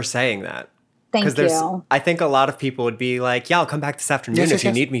 for saying that. Thank you. I think a lot of people would be like, yeah, I'll come back this afternoon if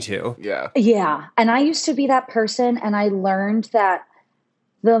you need me to. Yeah. Yeah. And I used to be that person, and I learned that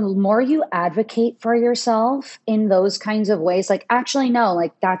the more you advocate for yourself in those kinds of ways, like, actually, no,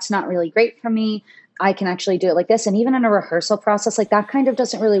 like, that's not really great for me. I can actually do it like this. And even in a rehearsal process, like, that kind of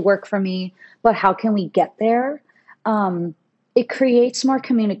doesn't really work for me. But how can we get there? It creates more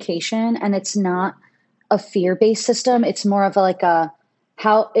communication, and it's not a fear-based system. It's more of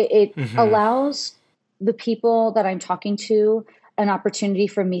how it allows the people that I'm talking to an opportunity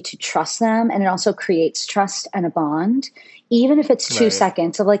for me to trust them. And it also creates trust and a bond, even if it's 2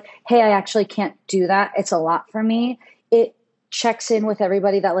 seconds of like, hey, I actually can't do that. It's a lot for me. It checks in with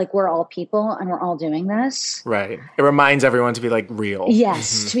everybody that like, we're all people and we're all doing this. Right. It reminds everyone to be like real.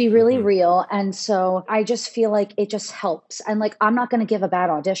 Yes, to be really real. And so I just feel like it just helps. And like, I'm not going to give a bad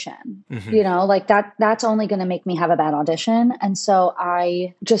audition, like that's only going to make me have a bad audition. And so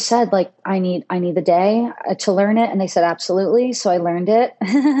I just said like, I need the day to learn it. And they said, absolutely. So I learned it.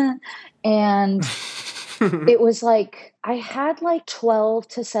 And it was like, I had like 12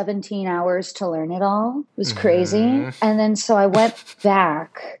 to 17 hours to learn it all. It was crazy. And then so I went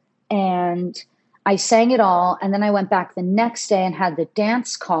back and I sang it all. And then I went back the next day and had the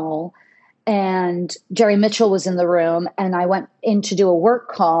dance call. And Jerry Mitchell was in the room. And I went in to do a work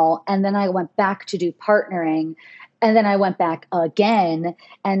call. And then I went back to do partnering. And then I went back again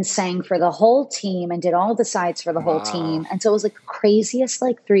and sang for the whole team and did all the sides for the whole team. And so it was like the craziest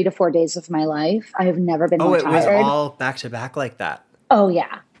like 3 to 4 days of my life. I have never been more tired. Oh, it was all back to back like that? Oh,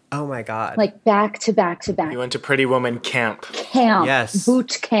 yeah. Oh, my God. Like back to back to back. You went to Pretty Woman camp. Yes.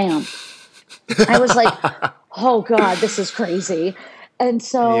 Boot camp. I was like, oh, God, this is crazy. And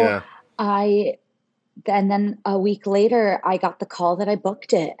so and then a week later, I got the call that I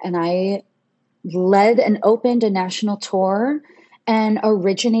booked it. And I led and opened a national tour and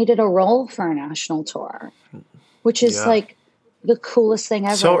originated a role for a national tour, which is like the coolest thing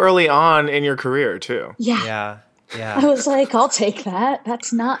ever. So early on in your career too. Yeah. I was like, I'll take that.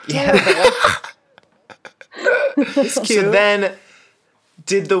 That's not terrible. It's cute. So then,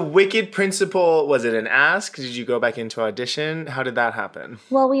 did the Wicked principal, was it an ask? Did you go back into audition? How did that happen?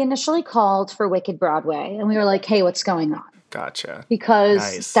 Well, we initially called for Wicked Broadway, and we were like, hey, what's going on? Gotcha.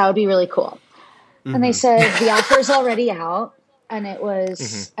 Because that would be really cool. And they said, the offer's already out. And it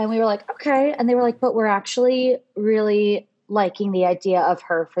was, and we were like, okay. And they were like, but we're actually really liking the idea of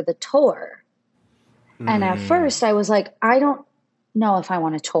her for the tour. And at first I was like, I don't know if I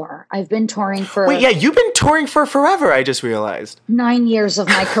want to tour. I've been touring for... Wait, yeah, you've been touring for forever, I just realized. 9 years of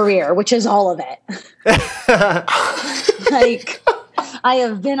my career, which is all of it. Like, I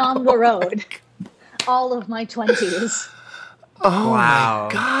have been on the road all of my 20s. Oh, wow.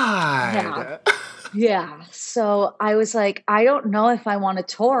 My God. Yeah. So I was like, I don't know if I want to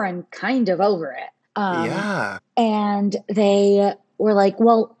tour. I'm kind of over it. And they were like,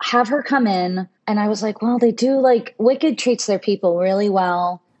 well, have her come in. And I was like, well, they do like Wicked treats their people really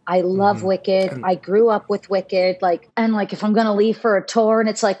well. I love Wicked. I grew up with Wicked. Like, and like, if I'm going to leave for a tour and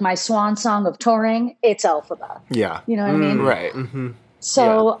it's like my swan song of touring, it's Elphaba. Yeah. You know what I mean? Right.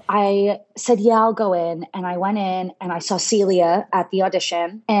 So I said, yeah, I'll go in. And I went in and I saw Celia at the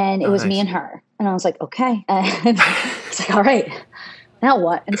audition and it was me and her. And I was like, okay. And it's like, all right, now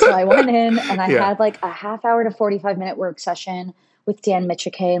what? And so I went in and I had like a half hour to 45-minute work session with Dan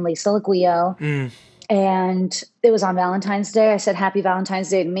Michike and Lisa Laguio. And it was on Valentine's Day. I said, happy Valentine's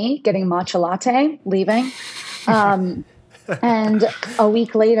Day to me, getting matcha latte, leaving. And a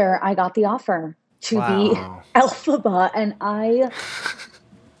week later, I got the offer to be Elphaba. And I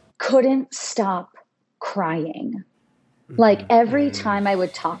couldn't stop crying. Like every time I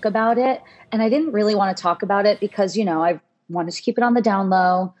would talk about it, and I didn't really want to talk about it because, you know, I wanted to keep it on the down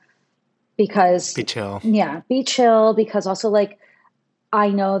low because... Be chill. Yeah, be chill because also like, I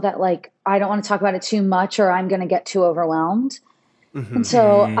know that like, I don't want to talk about it too much or I'm going to get too overwhelmed. And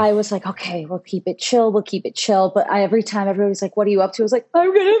so I was like, okay, we'll keep it chill. But every time everybody's like, what are you up to? I was like,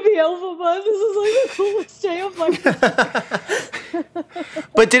 I'm going to be Elphaba. This is like the coolest day of my life.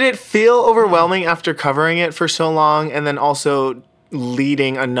 But did it feel overwhelming after covering it for so long and then also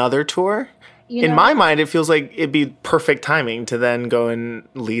leading another tour? In my mind, it feels like it'd be perfect timing to then go and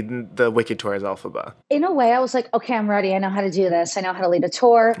lead the Wicked tour as Elphaba. In a way, I was like, okay, I'm ready. I know how to do this. I know how to lead a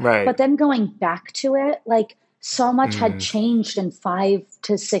tour. Right. But then going back to it, like so much had changed in 5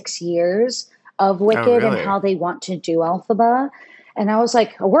 to 6 years of Wicked and how they want to do Elphaba. And I was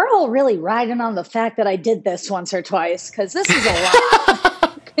like, we're all really riding on the fact that I did this once or twice because this is a lot.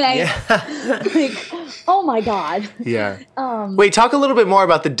 Like, oh my God. Yeah. Wait, talk a little bit more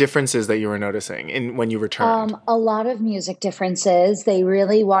about the differences that you were noticing when you returned. A lot of music differences. They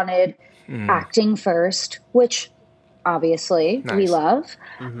really wanted acting first, which obviously we love.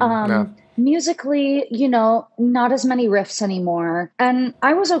 Musically, you know, not as many riffs anymore. And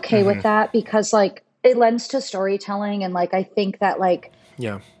I was okay with that because like it lends to storytelling. And like, I think that like,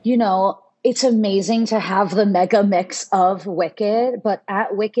 you know, it's amazing to have the mega mix of Wicked, but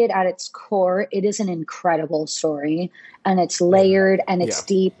at Wicked, at its core, it is an incredible story and it's layered and it's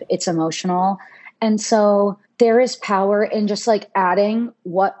deep, it's emotional. And so there is power in just like adding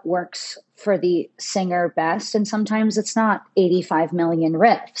what works for the singer best. And sometimes it's not 85 million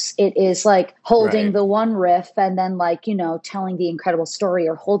riffs. It is like holding the one riff and then like, you know, telling the incredible story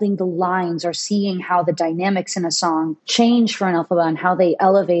or holding the lines or seeing how the dynamics in a song change for an Elphaba and how they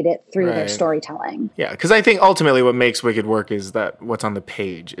elevate it through their storytelling. Yeah, because I think ultimately what makes Wicked work is that what's on the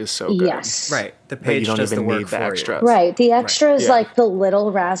page is so good. Yes. Right. The page does the work for you. Right. The extra is like the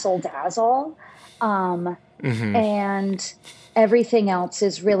little razzle dazzle. And everything else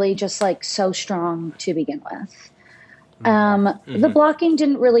is really just like so strong to begin with. The blocking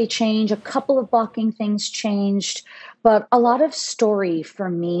didn't really change. A couple of blocking things changed, but a lot of story for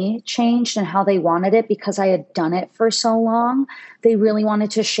me changed and how they wanted it because I had done it for so long. They really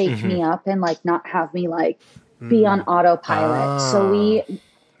wanted to shake me up and like not have me like be on autopilot. So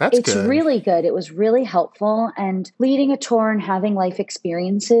it's good. Really good. It was really helpful. And leading a tour and having life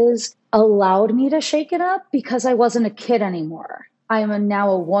experiences allowed me to shake it up because I wasn't a kid anymore. I am now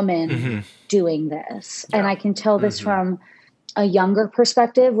a woman doing this. And I can tell this from a younger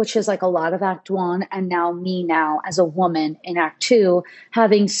perspective, which is like a lot of Act 1 and now me now as a woman in Act 2,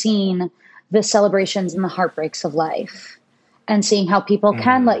 having seen the celebrations and the heartbreaks of life and seeing how people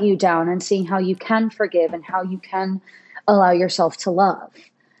can let you down and seeing how you can forgive and how you can allow yourself to love.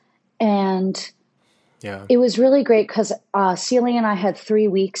 And Yeah. It was really great because Celia and I had 3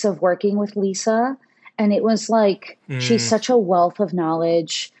 weeks of working with Lisa, and it was like she's such a wealth of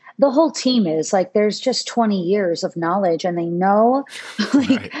knowledge. The whole team is like there's just 20 years of knowledge, and they know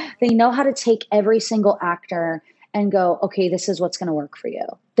like they know how to take every single actor and go, okay, this is what's going to work for you.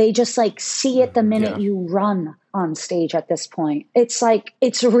 They just like see it the minute you run on stage at this point. It's like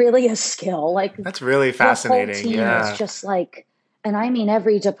it's really a skill. Like that's really fascinating. The whole team is just like, and I mean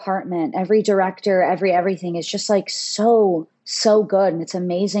every department, every director, everything is just like so good, and it's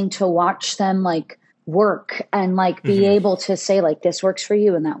amazing to watch them like work and like be able to say like this works for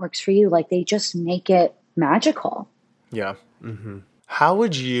you and that works for you. Like they just make it magical. Yeah. How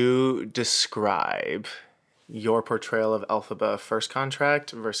would you describe your portrayal of Elphaba first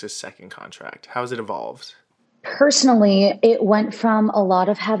contract versus second contract? How has it evolved? Personally, it went from a lot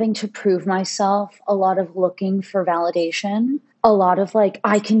of having to prove myself, a lot of looking for validation, a lot of like,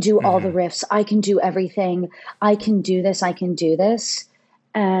 I can do all the riffs, I can do everything, I can do this,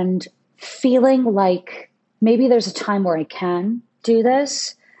 and feeling like maybe there's a time where I can do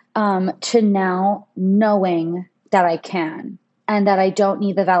this, to now knowing that I can and that I don't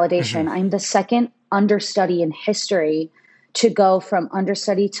need the validation. I'm the second understudy in history to go from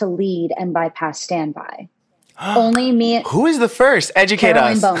understudy to lead and bypass standby. Only me. Who is the first? Educate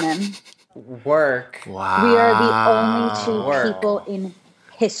Caroline us. Bowman. Work. Wow. We are the only 2 people in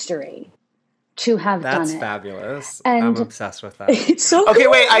history to have done it. That's fabulous. And I'm obsessed with that. It's so Okay,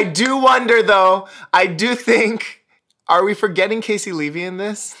 cool. wait. I do wonder though. I do think. Are we forgetting Casey Levy in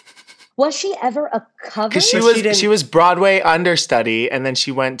this? Was she ever a cover? Because But she was Broadway understudy, and then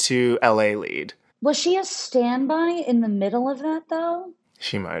she went to LA lead. Was she a standby in the middle of that though?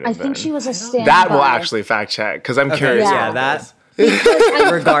 She might have I been. think she was a standby. That will actually fact check because I'm curious. Yeah. about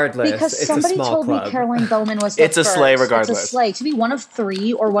That. Regardless, Because it's a somebody small told club. me Caroline Bowman was the It's a first. sleigh It's regardless. a sleigh. To be one of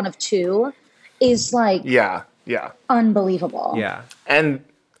 3 or one of 2 is like Yeah. unbelievable. Yeah.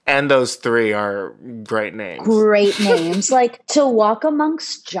 And those 3 are great names. Great names. Like to walk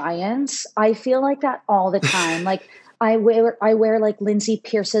amongst giants, I feel like that all the time. Like I wear like Lindsay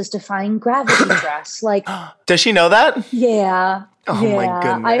Pierce's Defying Gravity dress. Like Does she know that? yeah. Oh yeah. my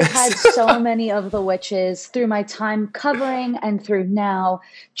goodness. I've had so many of the witches through my time covering and through now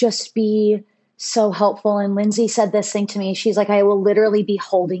just be so helpful. And Lindsay said this thing to me. She's like, I will literally be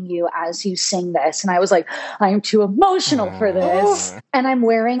holding you as you sing this. And I was like, I'm too emotional for this. And I'm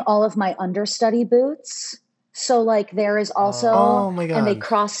wearing all of my understudy boots. So like there is also, oh my God. and they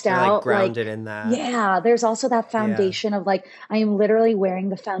crossed You're, out like grounded in that. Yeah, there's also that foundation of like, I am literally wearing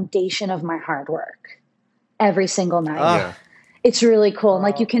the foundation of my hard work every single night. Yeah. It's really cool. And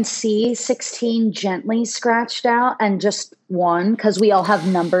like you can see 16 gently scratched out and just 1 because we all have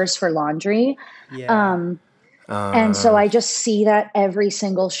numbers for laundry. Yeah. And so I just see that every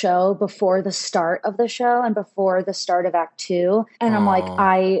single show before the start of the show and before the start of Act 2. And I'm like,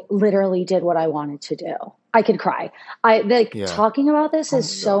 I literally did what I wanted to do. I could cry. Talking about this is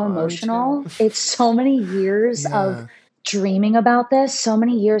so emotional. It's so many years of dreaming about this, so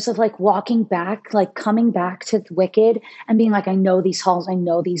many years of like walking back, like coming back to Wicked and being like, I know these halls, I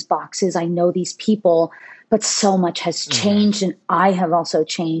know these boxes, I know these people, but so much has changed and I have also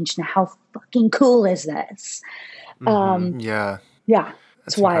changed. And how fucking cool is this? Yeah.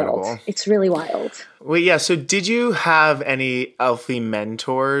 It's wild. Incredible. It's really wild. Well, yeah. So did you have any Elfie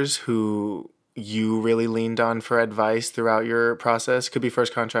mentors who you really leaned on for advice throughout your process? Could be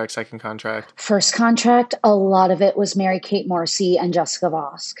first contract, second contract. First contract, a lot of it was Mary-Kate Morrissey and Jessica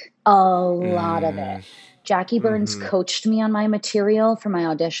Vosk. A lot of it. Jackie Burns coached me on my material for my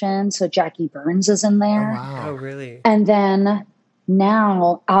audition. So Jackie Burns is in there. Oh, wow. Oh, really? And then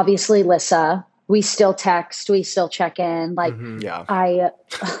now, obviously, Lissa, we still text, we still check in. Like, Yeah. I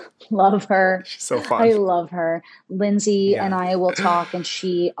love her. She's so fun. I love her. Lindsay and I will talk and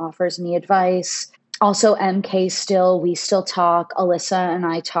she offers me advice. Also, MK still, we still talk. Alyssa and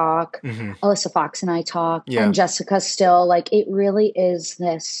I talk. Alyssa Fox and I talk. Yeah. And Jessica still. Like, it really is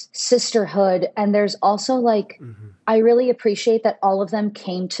this sisterhood. And there's also like, I really appreciate that all of them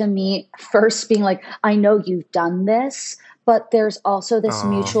came to me first being like, I know you've done this. But there's also this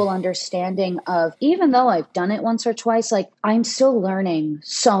mutual understanding of, even though I've done it once or twice, like I'm still learning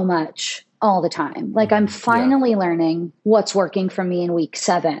so much all the time. Like I'm finally learning what's working for me in week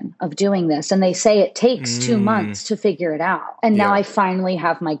 7 of doing this. And they say it takes 2 months to figure it out. And now I finally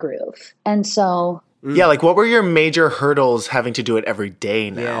have my groove. And so... Yeah, like what were your major hurdles having to do it every day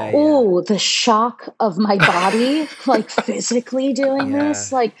now? Yeah. Oh, the shock of my body, like physically doing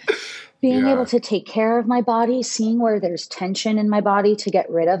this, like... Being able to take care of my body, seeing where there's tension in my body to get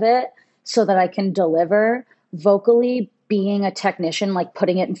rid of it so that I can deliver vocally, being a technician, like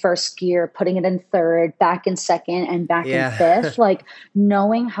putting it in first gear, putting it in third, back in second, and back in fifth, like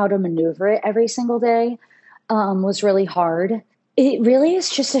knowing how to maneuver it every single day was really hard. It really is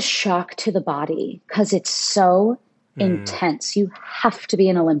just a shock to the body because it's so intense. You have to be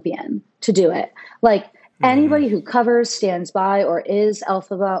an Olympian to do it. Like anybody who covers, stands by, or is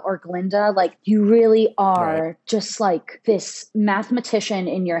Elphaba or Glinda, like you really are just like this mathematician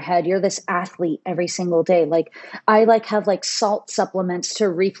in your head. You're this athlete every single day. Like I like have like salt supplements to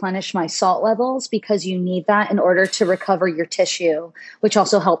replenish my salt levels because you need that in order to recover your tissue, which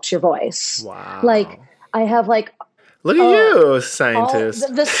also helps your voice. Wow. Like I have like, look at you,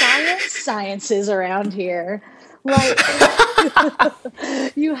 scientist. The sciences around here. Like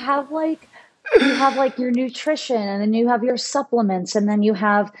you have like your nutrition, and then you have your supplements, and then you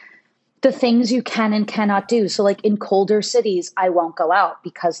have the things you can and cannot do. So like in colder cities, I won't go out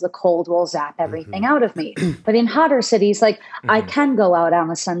because the cold will zap everything out of me. But in hotter cities, like I can go out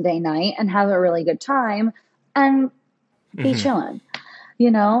on a Sunday night and have a really good time and be chilling, you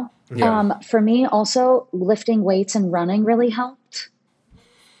know? Yeah. For me also, lifting weights and running really helped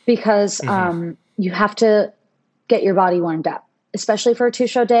because you have to get your body warmed up, especially for a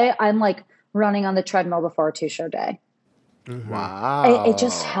 2-show day. I'm like running on the treadmill before a 2-show day. Wow. It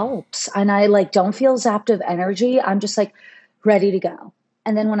just helps. And I like don't feel zapped of energy. I'm just like ready to go.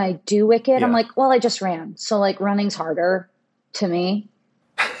 And then when I do Wicked, I'm like, well, I just ran. So like running's harder to me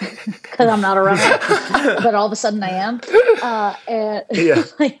because I'm not a runner, but all of a sudden I am. And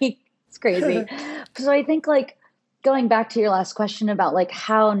like, it's crazy. So I think like going back to your last question about like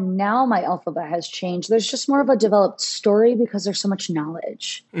how now my Elphaba has changed, there's just more of a developed story because there's so much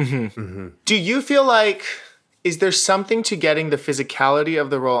knowledge. Do you feel like, is there something to getting the physicality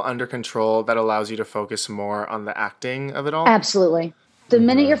of the role under control that allows you to focus more on the acting of it all? Absolutely. The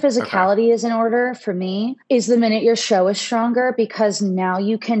minute your physicality is in order, for me, is the minute your show is stronger because now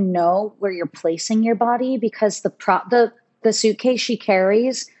you can know where you're placing your body because the suitcase she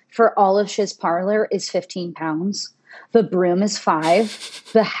carries for all of Shiz Parlor is 15 pounds. The broom is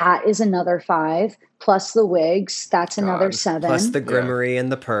 5. The hat is another 5. Plus the wigs, that's another 7. Plus the grimoire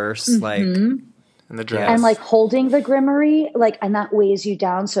and the purse. Like, and the dress. And like holding the grimoire, like, and that weighs you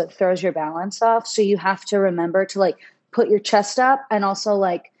down. So it throws your balance off. So you have to remember to like put your chest up and also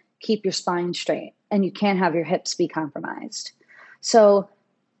like keep your spine straight. And you can't have your hips be compromised. So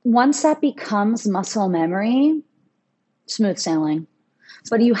once that becomes muscle memory, smooth sailing.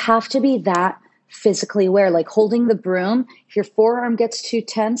 But you have to be that physically aware, like holding the broom, if your forearm gets too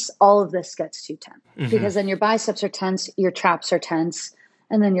tense, all of this gets too tense because then your biceps are tense, your traps are tense,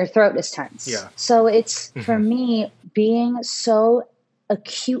 and then your throat is tense. Yeah. So it's for me being so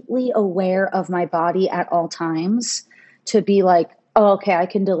acutely aware of my body at all times to be like, oh, okay, I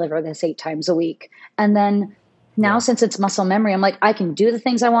can deliver this 8 times a week. And then now since it's muscle memory, I'm like, I can do the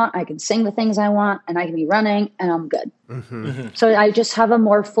things I want, I can sing the things I want, and I can be running, and I'm good. So I just have a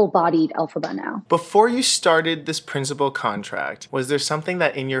more full-bodied Elphaba now. Before you started this principal contract, was there something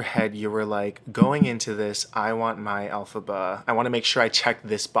that in your head you were like, going into this, I want my Elphaba, I want to make sure I check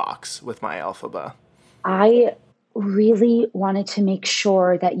this box with my Elphaba? I really wanted to make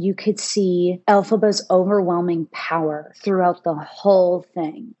sure that you could see Elphaba's overwhelming power throughout the whole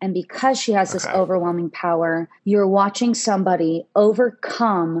thing. And because she has this overwhelming power, you're watching somebody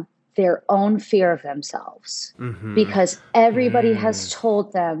overcome their own fear of themselves because everybody has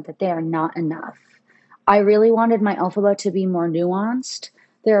told them that they are not enough. I really wanted my Elphaba to be more nuanced.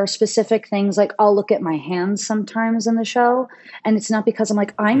 There are specific things like I'll look at my hands sometimes in the show, and it's not because I'm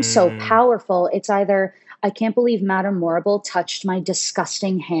like, I'm so powerful. It's either I can't believe Madame Morrible touched my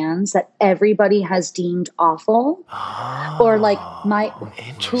disgusting hands that everybody has deemed awful. Or like in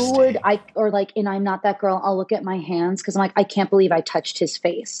I'm Not That Girl, I'll look at my hands because I'm like, I can't believe I touched his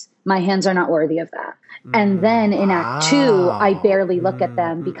face. My hands are not worthy of that. And then in Act 2, I barely look at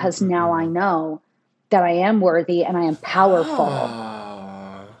them because now I know that I am worthy and I am powerful.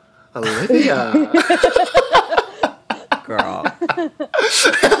 Olivia. Girl.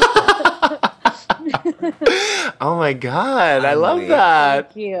 Oh my God, I love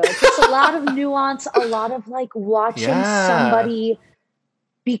that. Thank you. Just a lot of nuance, a lot of like watching somebody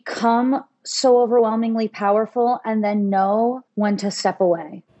become so overwhelmingly powerful and then know when to step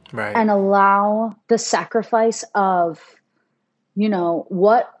away. Right. And allow the sacrifice of, you know,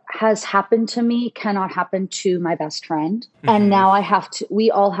 what has happened to me cannot happen to my best friend. And now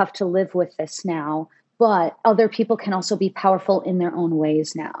we all have to live with this now. But other people can also be powerful in their own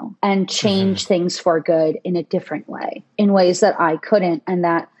ways now and change things for good in a different way, in ways that I couldn't, and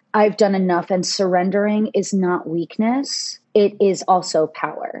that I've done enough. And surrendering is not weakness. It is also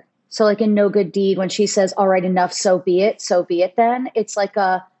power. So like in No Good Deed, when she says, all right, enough, so be it then, it's like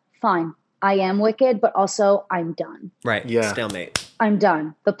fine, I am wicked, but also I'm done. Right. Yeah. Stalemate. I'm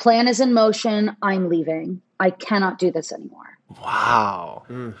done. The plan is in motion. I'm leaving. I cannot do this anymore. Wow.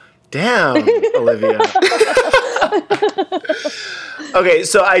 Damn, Olivia. Okay,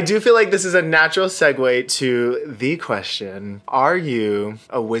 so I do feel like this is a natural segue to the question. Are you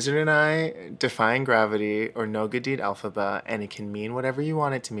a wizard and I, defying gravity, or no good deed Elphaba? And it can mean whatever you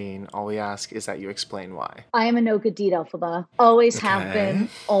want it to mean. All we ask is that you explain why. I am a no good deed Elphaba. Always have been.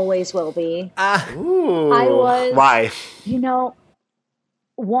 Always will be. Ooh. I was. Why?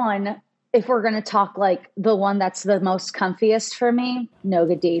 One, if we're going to talk like the one that's the most comfiest for me, no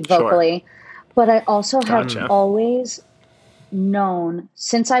good deed vocally. Sure. But I also have always known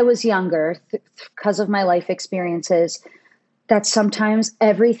since I was younger, because of my life experiences, that sometimes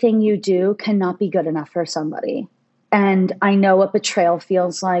everything you do cannot be good enough for somebody. And I know what betrayal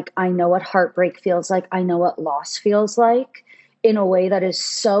feels like. I know what heartbreak feels like. I know what loss feels like in a way that is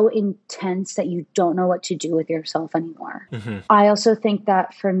so intense that you don't know what to do with yourself anymore. Mm-hmm. I also think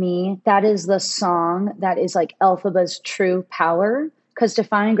that for me, that is the song that is like Elphaba's true power, because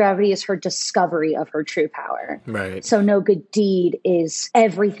Defying Gravity is her discovery of her true power. Right. So No Good Deed is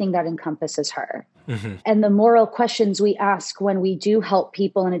everything that encompasses her. Mm-hmm. And the moral questions we ask when we do help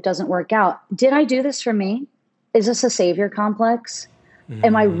people and it doesn't work out. Did I do this for me? Is this a savior complex? Mm-hmm.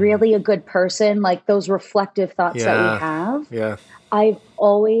 Am I really a good person? Like those reflective thoughts that we have. Yeah. I've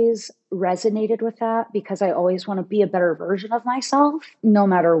always resonated with that because I always want to be a better version of myself, no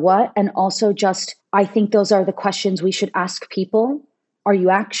matter what. And also just, I think those are the questions we should ask people. Are you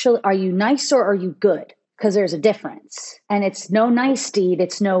nice or are you good? Because there's a difference. And it's no nice deed,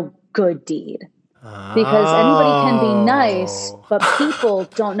 it's no good deed. Because anybody can be nice, but people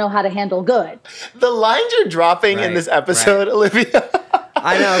don't know how to handle good. The lines you're dropping in this episode, Olivia.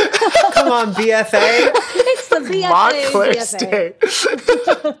 I know. Come on, BFA. It's the BFA. Montclair State.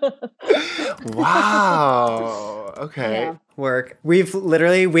 Wow. Okay. Yeah. Work. We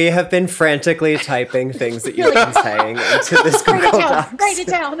have been frantically typing things that you've been saying into this Google Docs. Write it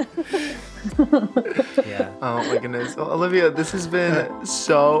down. Yeah. Oh my goodness. Well, Olivia, this has been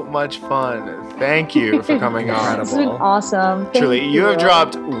so much fun. Thank you for coming on. It's been awesome. Truly, you have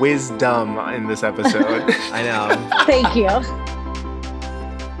dropped wisdom in this episode. I know. Thank you.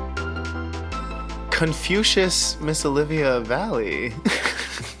 Confucius Miss Olivia Valli.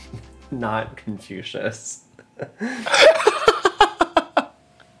 Not Confucius.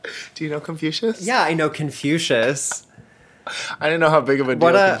 Do you know Confucius? Yeah, I know Confucius. I didn't know how big of a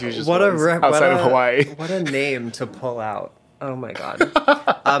deal Confucius was outside of Hawaii. What a name to pull out. Oh my God.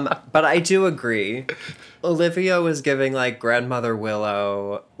 But I do agree. Olivia was giving like Grandmother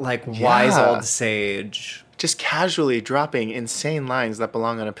Willow, like wise old sage. Just casually dropping insane lines that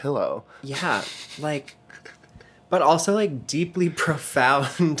belong on a pillow. Yeah, like, but also like deeply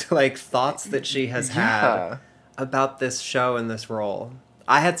profound like thoughts that she has had about this show and this role.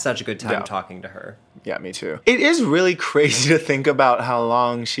 I had such a good time talking to her. Yeah, me too. It is really crazy to think about how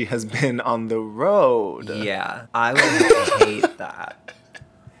long she has been on the road. Yeah, I would hate that.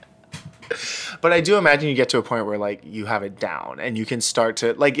 But I do imagine you get to a point where, like, you have it down and you can start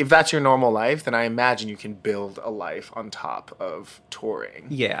to, like, if that's your normal life, then I imagine you can build a life on top of touring.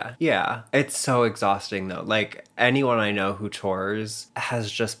 Yeah, yeah. It's so exhausting, though. Like, anyone I know who tours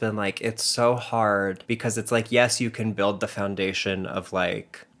has just been like, it's so hard because it's like, yes, you can build the foundation of,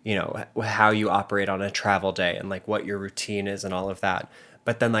 like, you know, how you operate on a travel day and, like, what your routine is and all of that.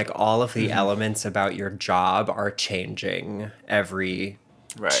 But then, like, all of the elements about your job are changing every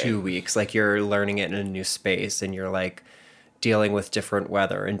 2 weeks. Like you're learning it in a new space and you're like dealing with different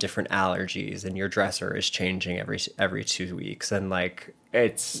weather and different allergies and your dresser is changing every 2 weeks. And like,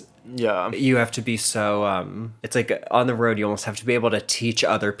 it's, you have to be so, it's like on the road, you almost have to be able to teach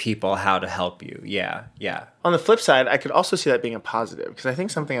other people how to help you. Yeah. Yeah. On the flip side, I could also see that being a positive because I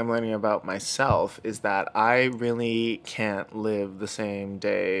think something I'm learning about myself is that I really can't live the same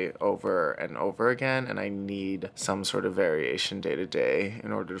day over and over again. And I need some sort of variation day to day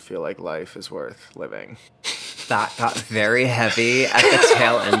in order to feel like life is worth living. That got very heavy at the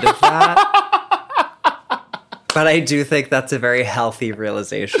tail end of that. But I do think that's a very healthy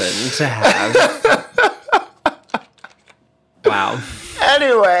realization to have. Wow.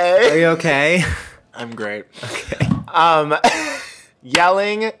 Anyway. Are you okay? I'm great. Okay.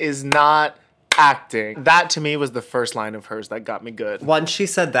 Yelling is not acting. That to me was the first line of hers that got me good. Once she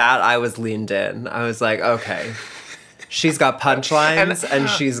said that, I was leaned in. I was like, okay. She's got punchlines and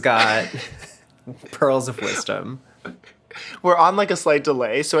she's got pearls of wisdom. we're on like a slight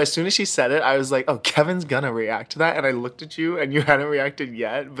delay. So as soon as she said it, I was like, oh, Kevin's gonna react to that. And I looked at you and you hadn't reacted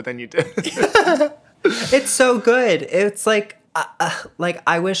yet, but then you did. It's so good. It's like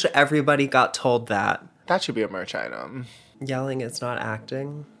I wish everybody got told that. That should be a merch item. Yelling is not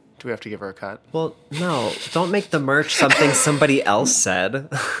acting. Do we have to give her a cut? Well, no. Don't make the merch something somebody else said.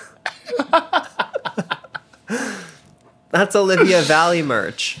 That's Olivia Valli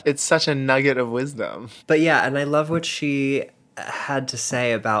merch. It's such a nugget of wisdom. But yeah, and I love what she had to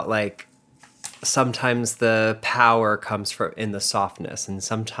say about like sometimes the power comes from in the softness, and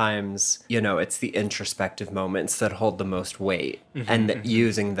sometimes, you know, it's the introspective moments that hold the most weight, and that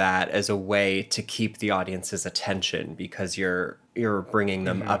using that as a way to keep the audience's attention because you're bringing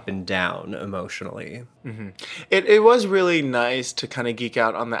them up and down emotionally. It was really nice to kind of geek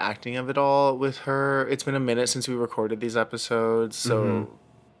out on the acting of it all with her. It's been a minute since we recorded these episodes, so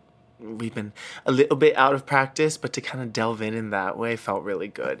we've been a little bit out of practice, but to kind of delve in that way felt really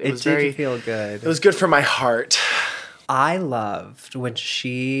good. It was did feel good. It was good for my heart. I loved when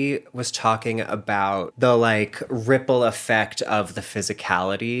she was talking about the like ripple effect of the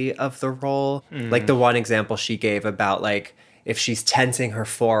physicality of the role. Like the one example she gave about like if she's tensing her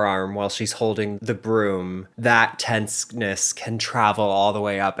forearm while she's holding the broom, that tenseness can travel all the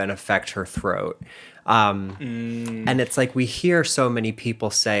way up and affect her throat. And it's like we hear so many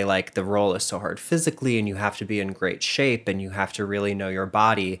people say like the role is so hard physically and you have to be in great shape and you have to really know your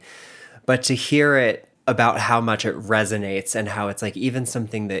body. But to hear it about how much it resonates and how it's like even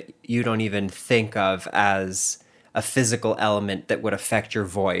something that you don't even think of as a physical element that would affect your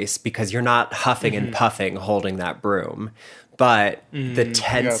voice because you're not huffing and puffing holding that broom, but the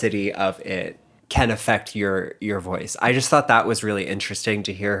tensity of it can affect your voice. I just thought that was really interesting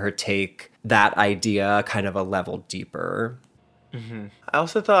to hear her take that idea kind of a level deeper. I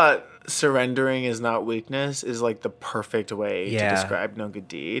also thought surrendering is not weakness is like the perfect way to describe no good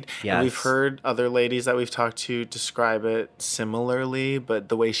deed. Yes. And we've heard other ladies that we've talked to describe it similarly, but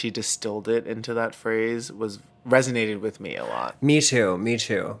the way she distilled it into that phrase resonated with me a lot. Me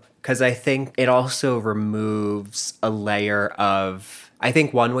too. Because I think it also removes a layer of... I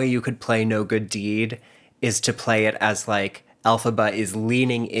think one way you could play no good deed is to play it as like Elphaba is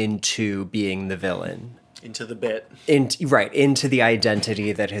leaning into being the villain. Into the bit. Into the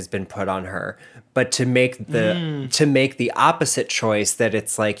identity that has been put on her. But to make the opposite choice that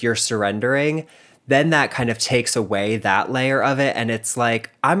it's like you're surrendering, then that kind of takes away that layer of it. And it's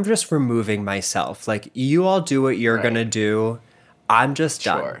like, I'm just removing myself. Like, you all do what you're going to do. I'm just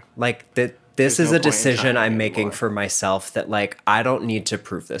done. Like, this is a decision I'm making for myself that, like, I don't need to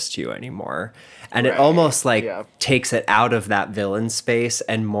prove this to you anymore. And it almost, like, takes it out of that villain space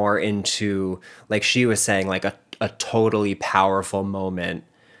and more into, like she was saying, like, a totally powerful moment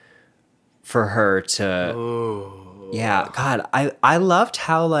for her to... Ooh. Yeah, God, I loved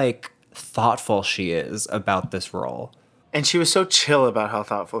how, like, thoughtful she is about this role. And she was so chill about how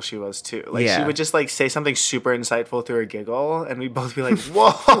thoughtful she was, too. Like, she would just, like, say something super insightful through a giggle, and we'd both be like,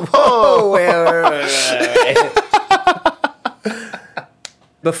 whoa, wait.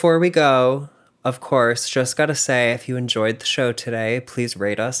 Before we go, of course, just gotta say, if you enjoyed the show today, please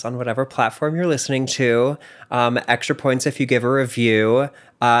rate us on whatever platform you're listening to. Extra points if you give a review.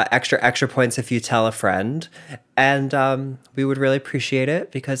 Extra points if you tell a friend. And we would really appreciate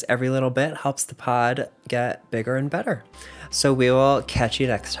it because every little bit helps the pod get bigger and better. So we will catch you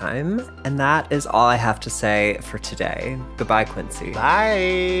next time. And that is all I have to say for today. Goodbye, Quincy.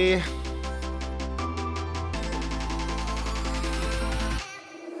 Bye.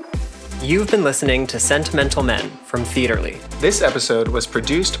 You've been listening to Sentimental Men from Theaterly. This episode was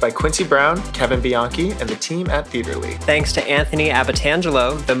produced by Quincy Brown, Kevin Bianchi, and the team at Theaterly. Thanks to Anthony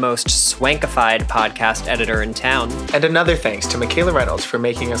Abatangelo, the most swankified podcast editor in town. And another thanks to Michaela Reynolds for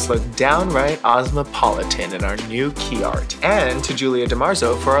making us look downright Osmopolitan in our new key art. And to Julia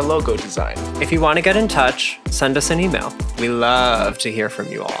DeMarzo for our logo design. If you want to get in touch, send us an email. We love to hear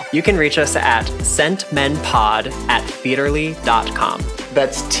from you all. You can reach us at sentmenpod@theaterly.com.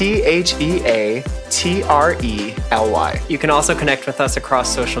 That's TheaTrely. You can also connect with us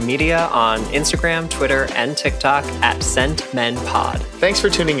across social media on Instagram, Twitter, and TikTok at SentMenPod. Thanks for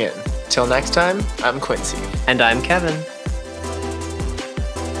tuning in. Till next time, I'm Quincy. And I'm Kevin.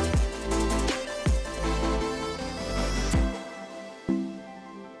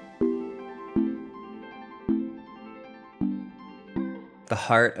 The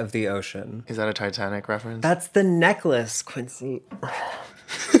heart of the ocean. Is that a Titanic reference? That's the necklace, Quincy.